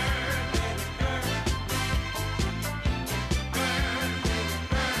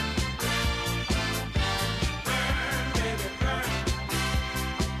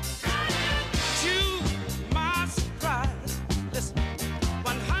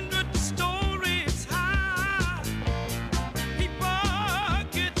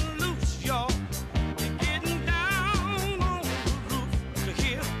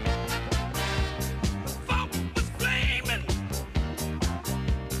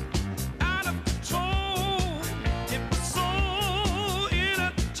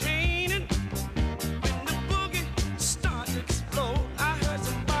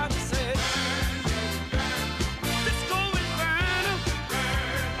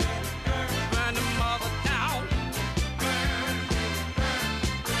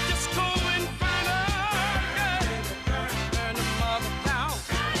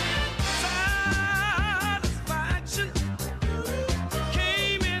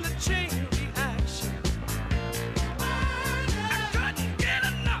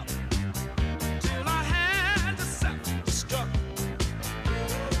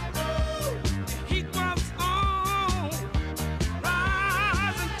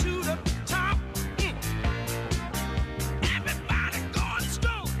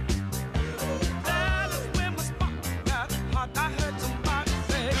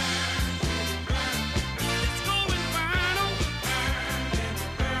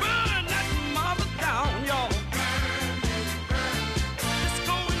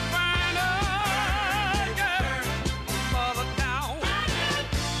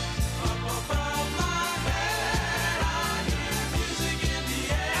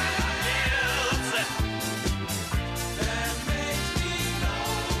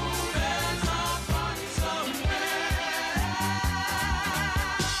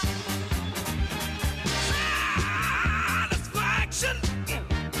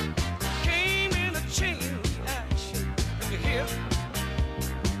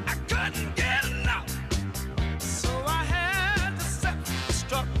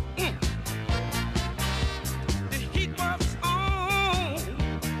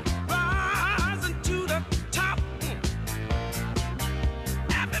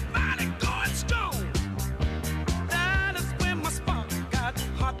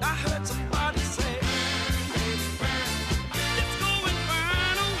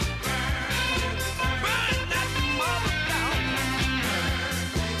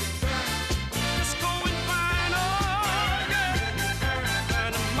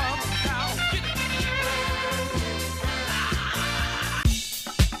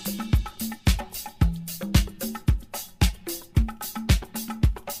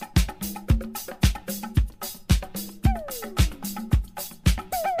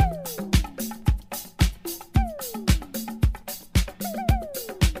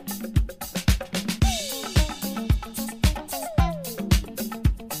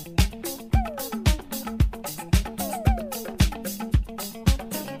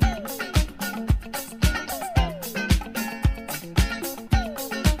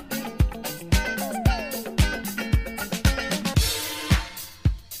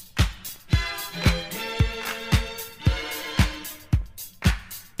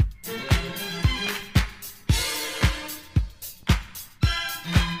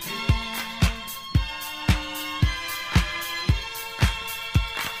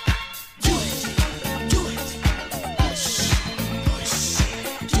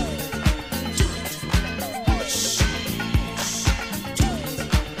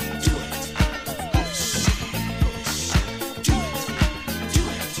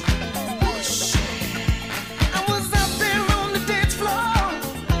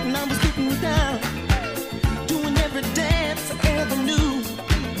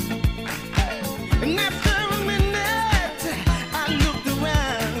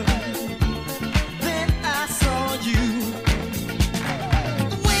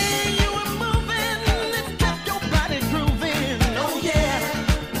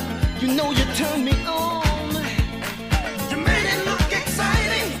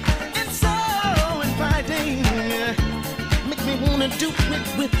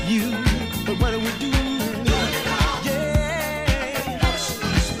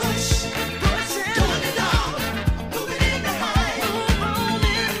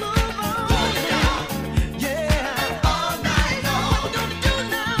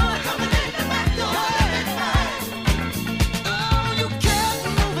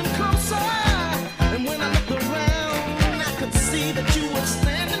 See that you were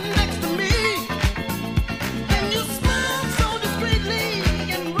standing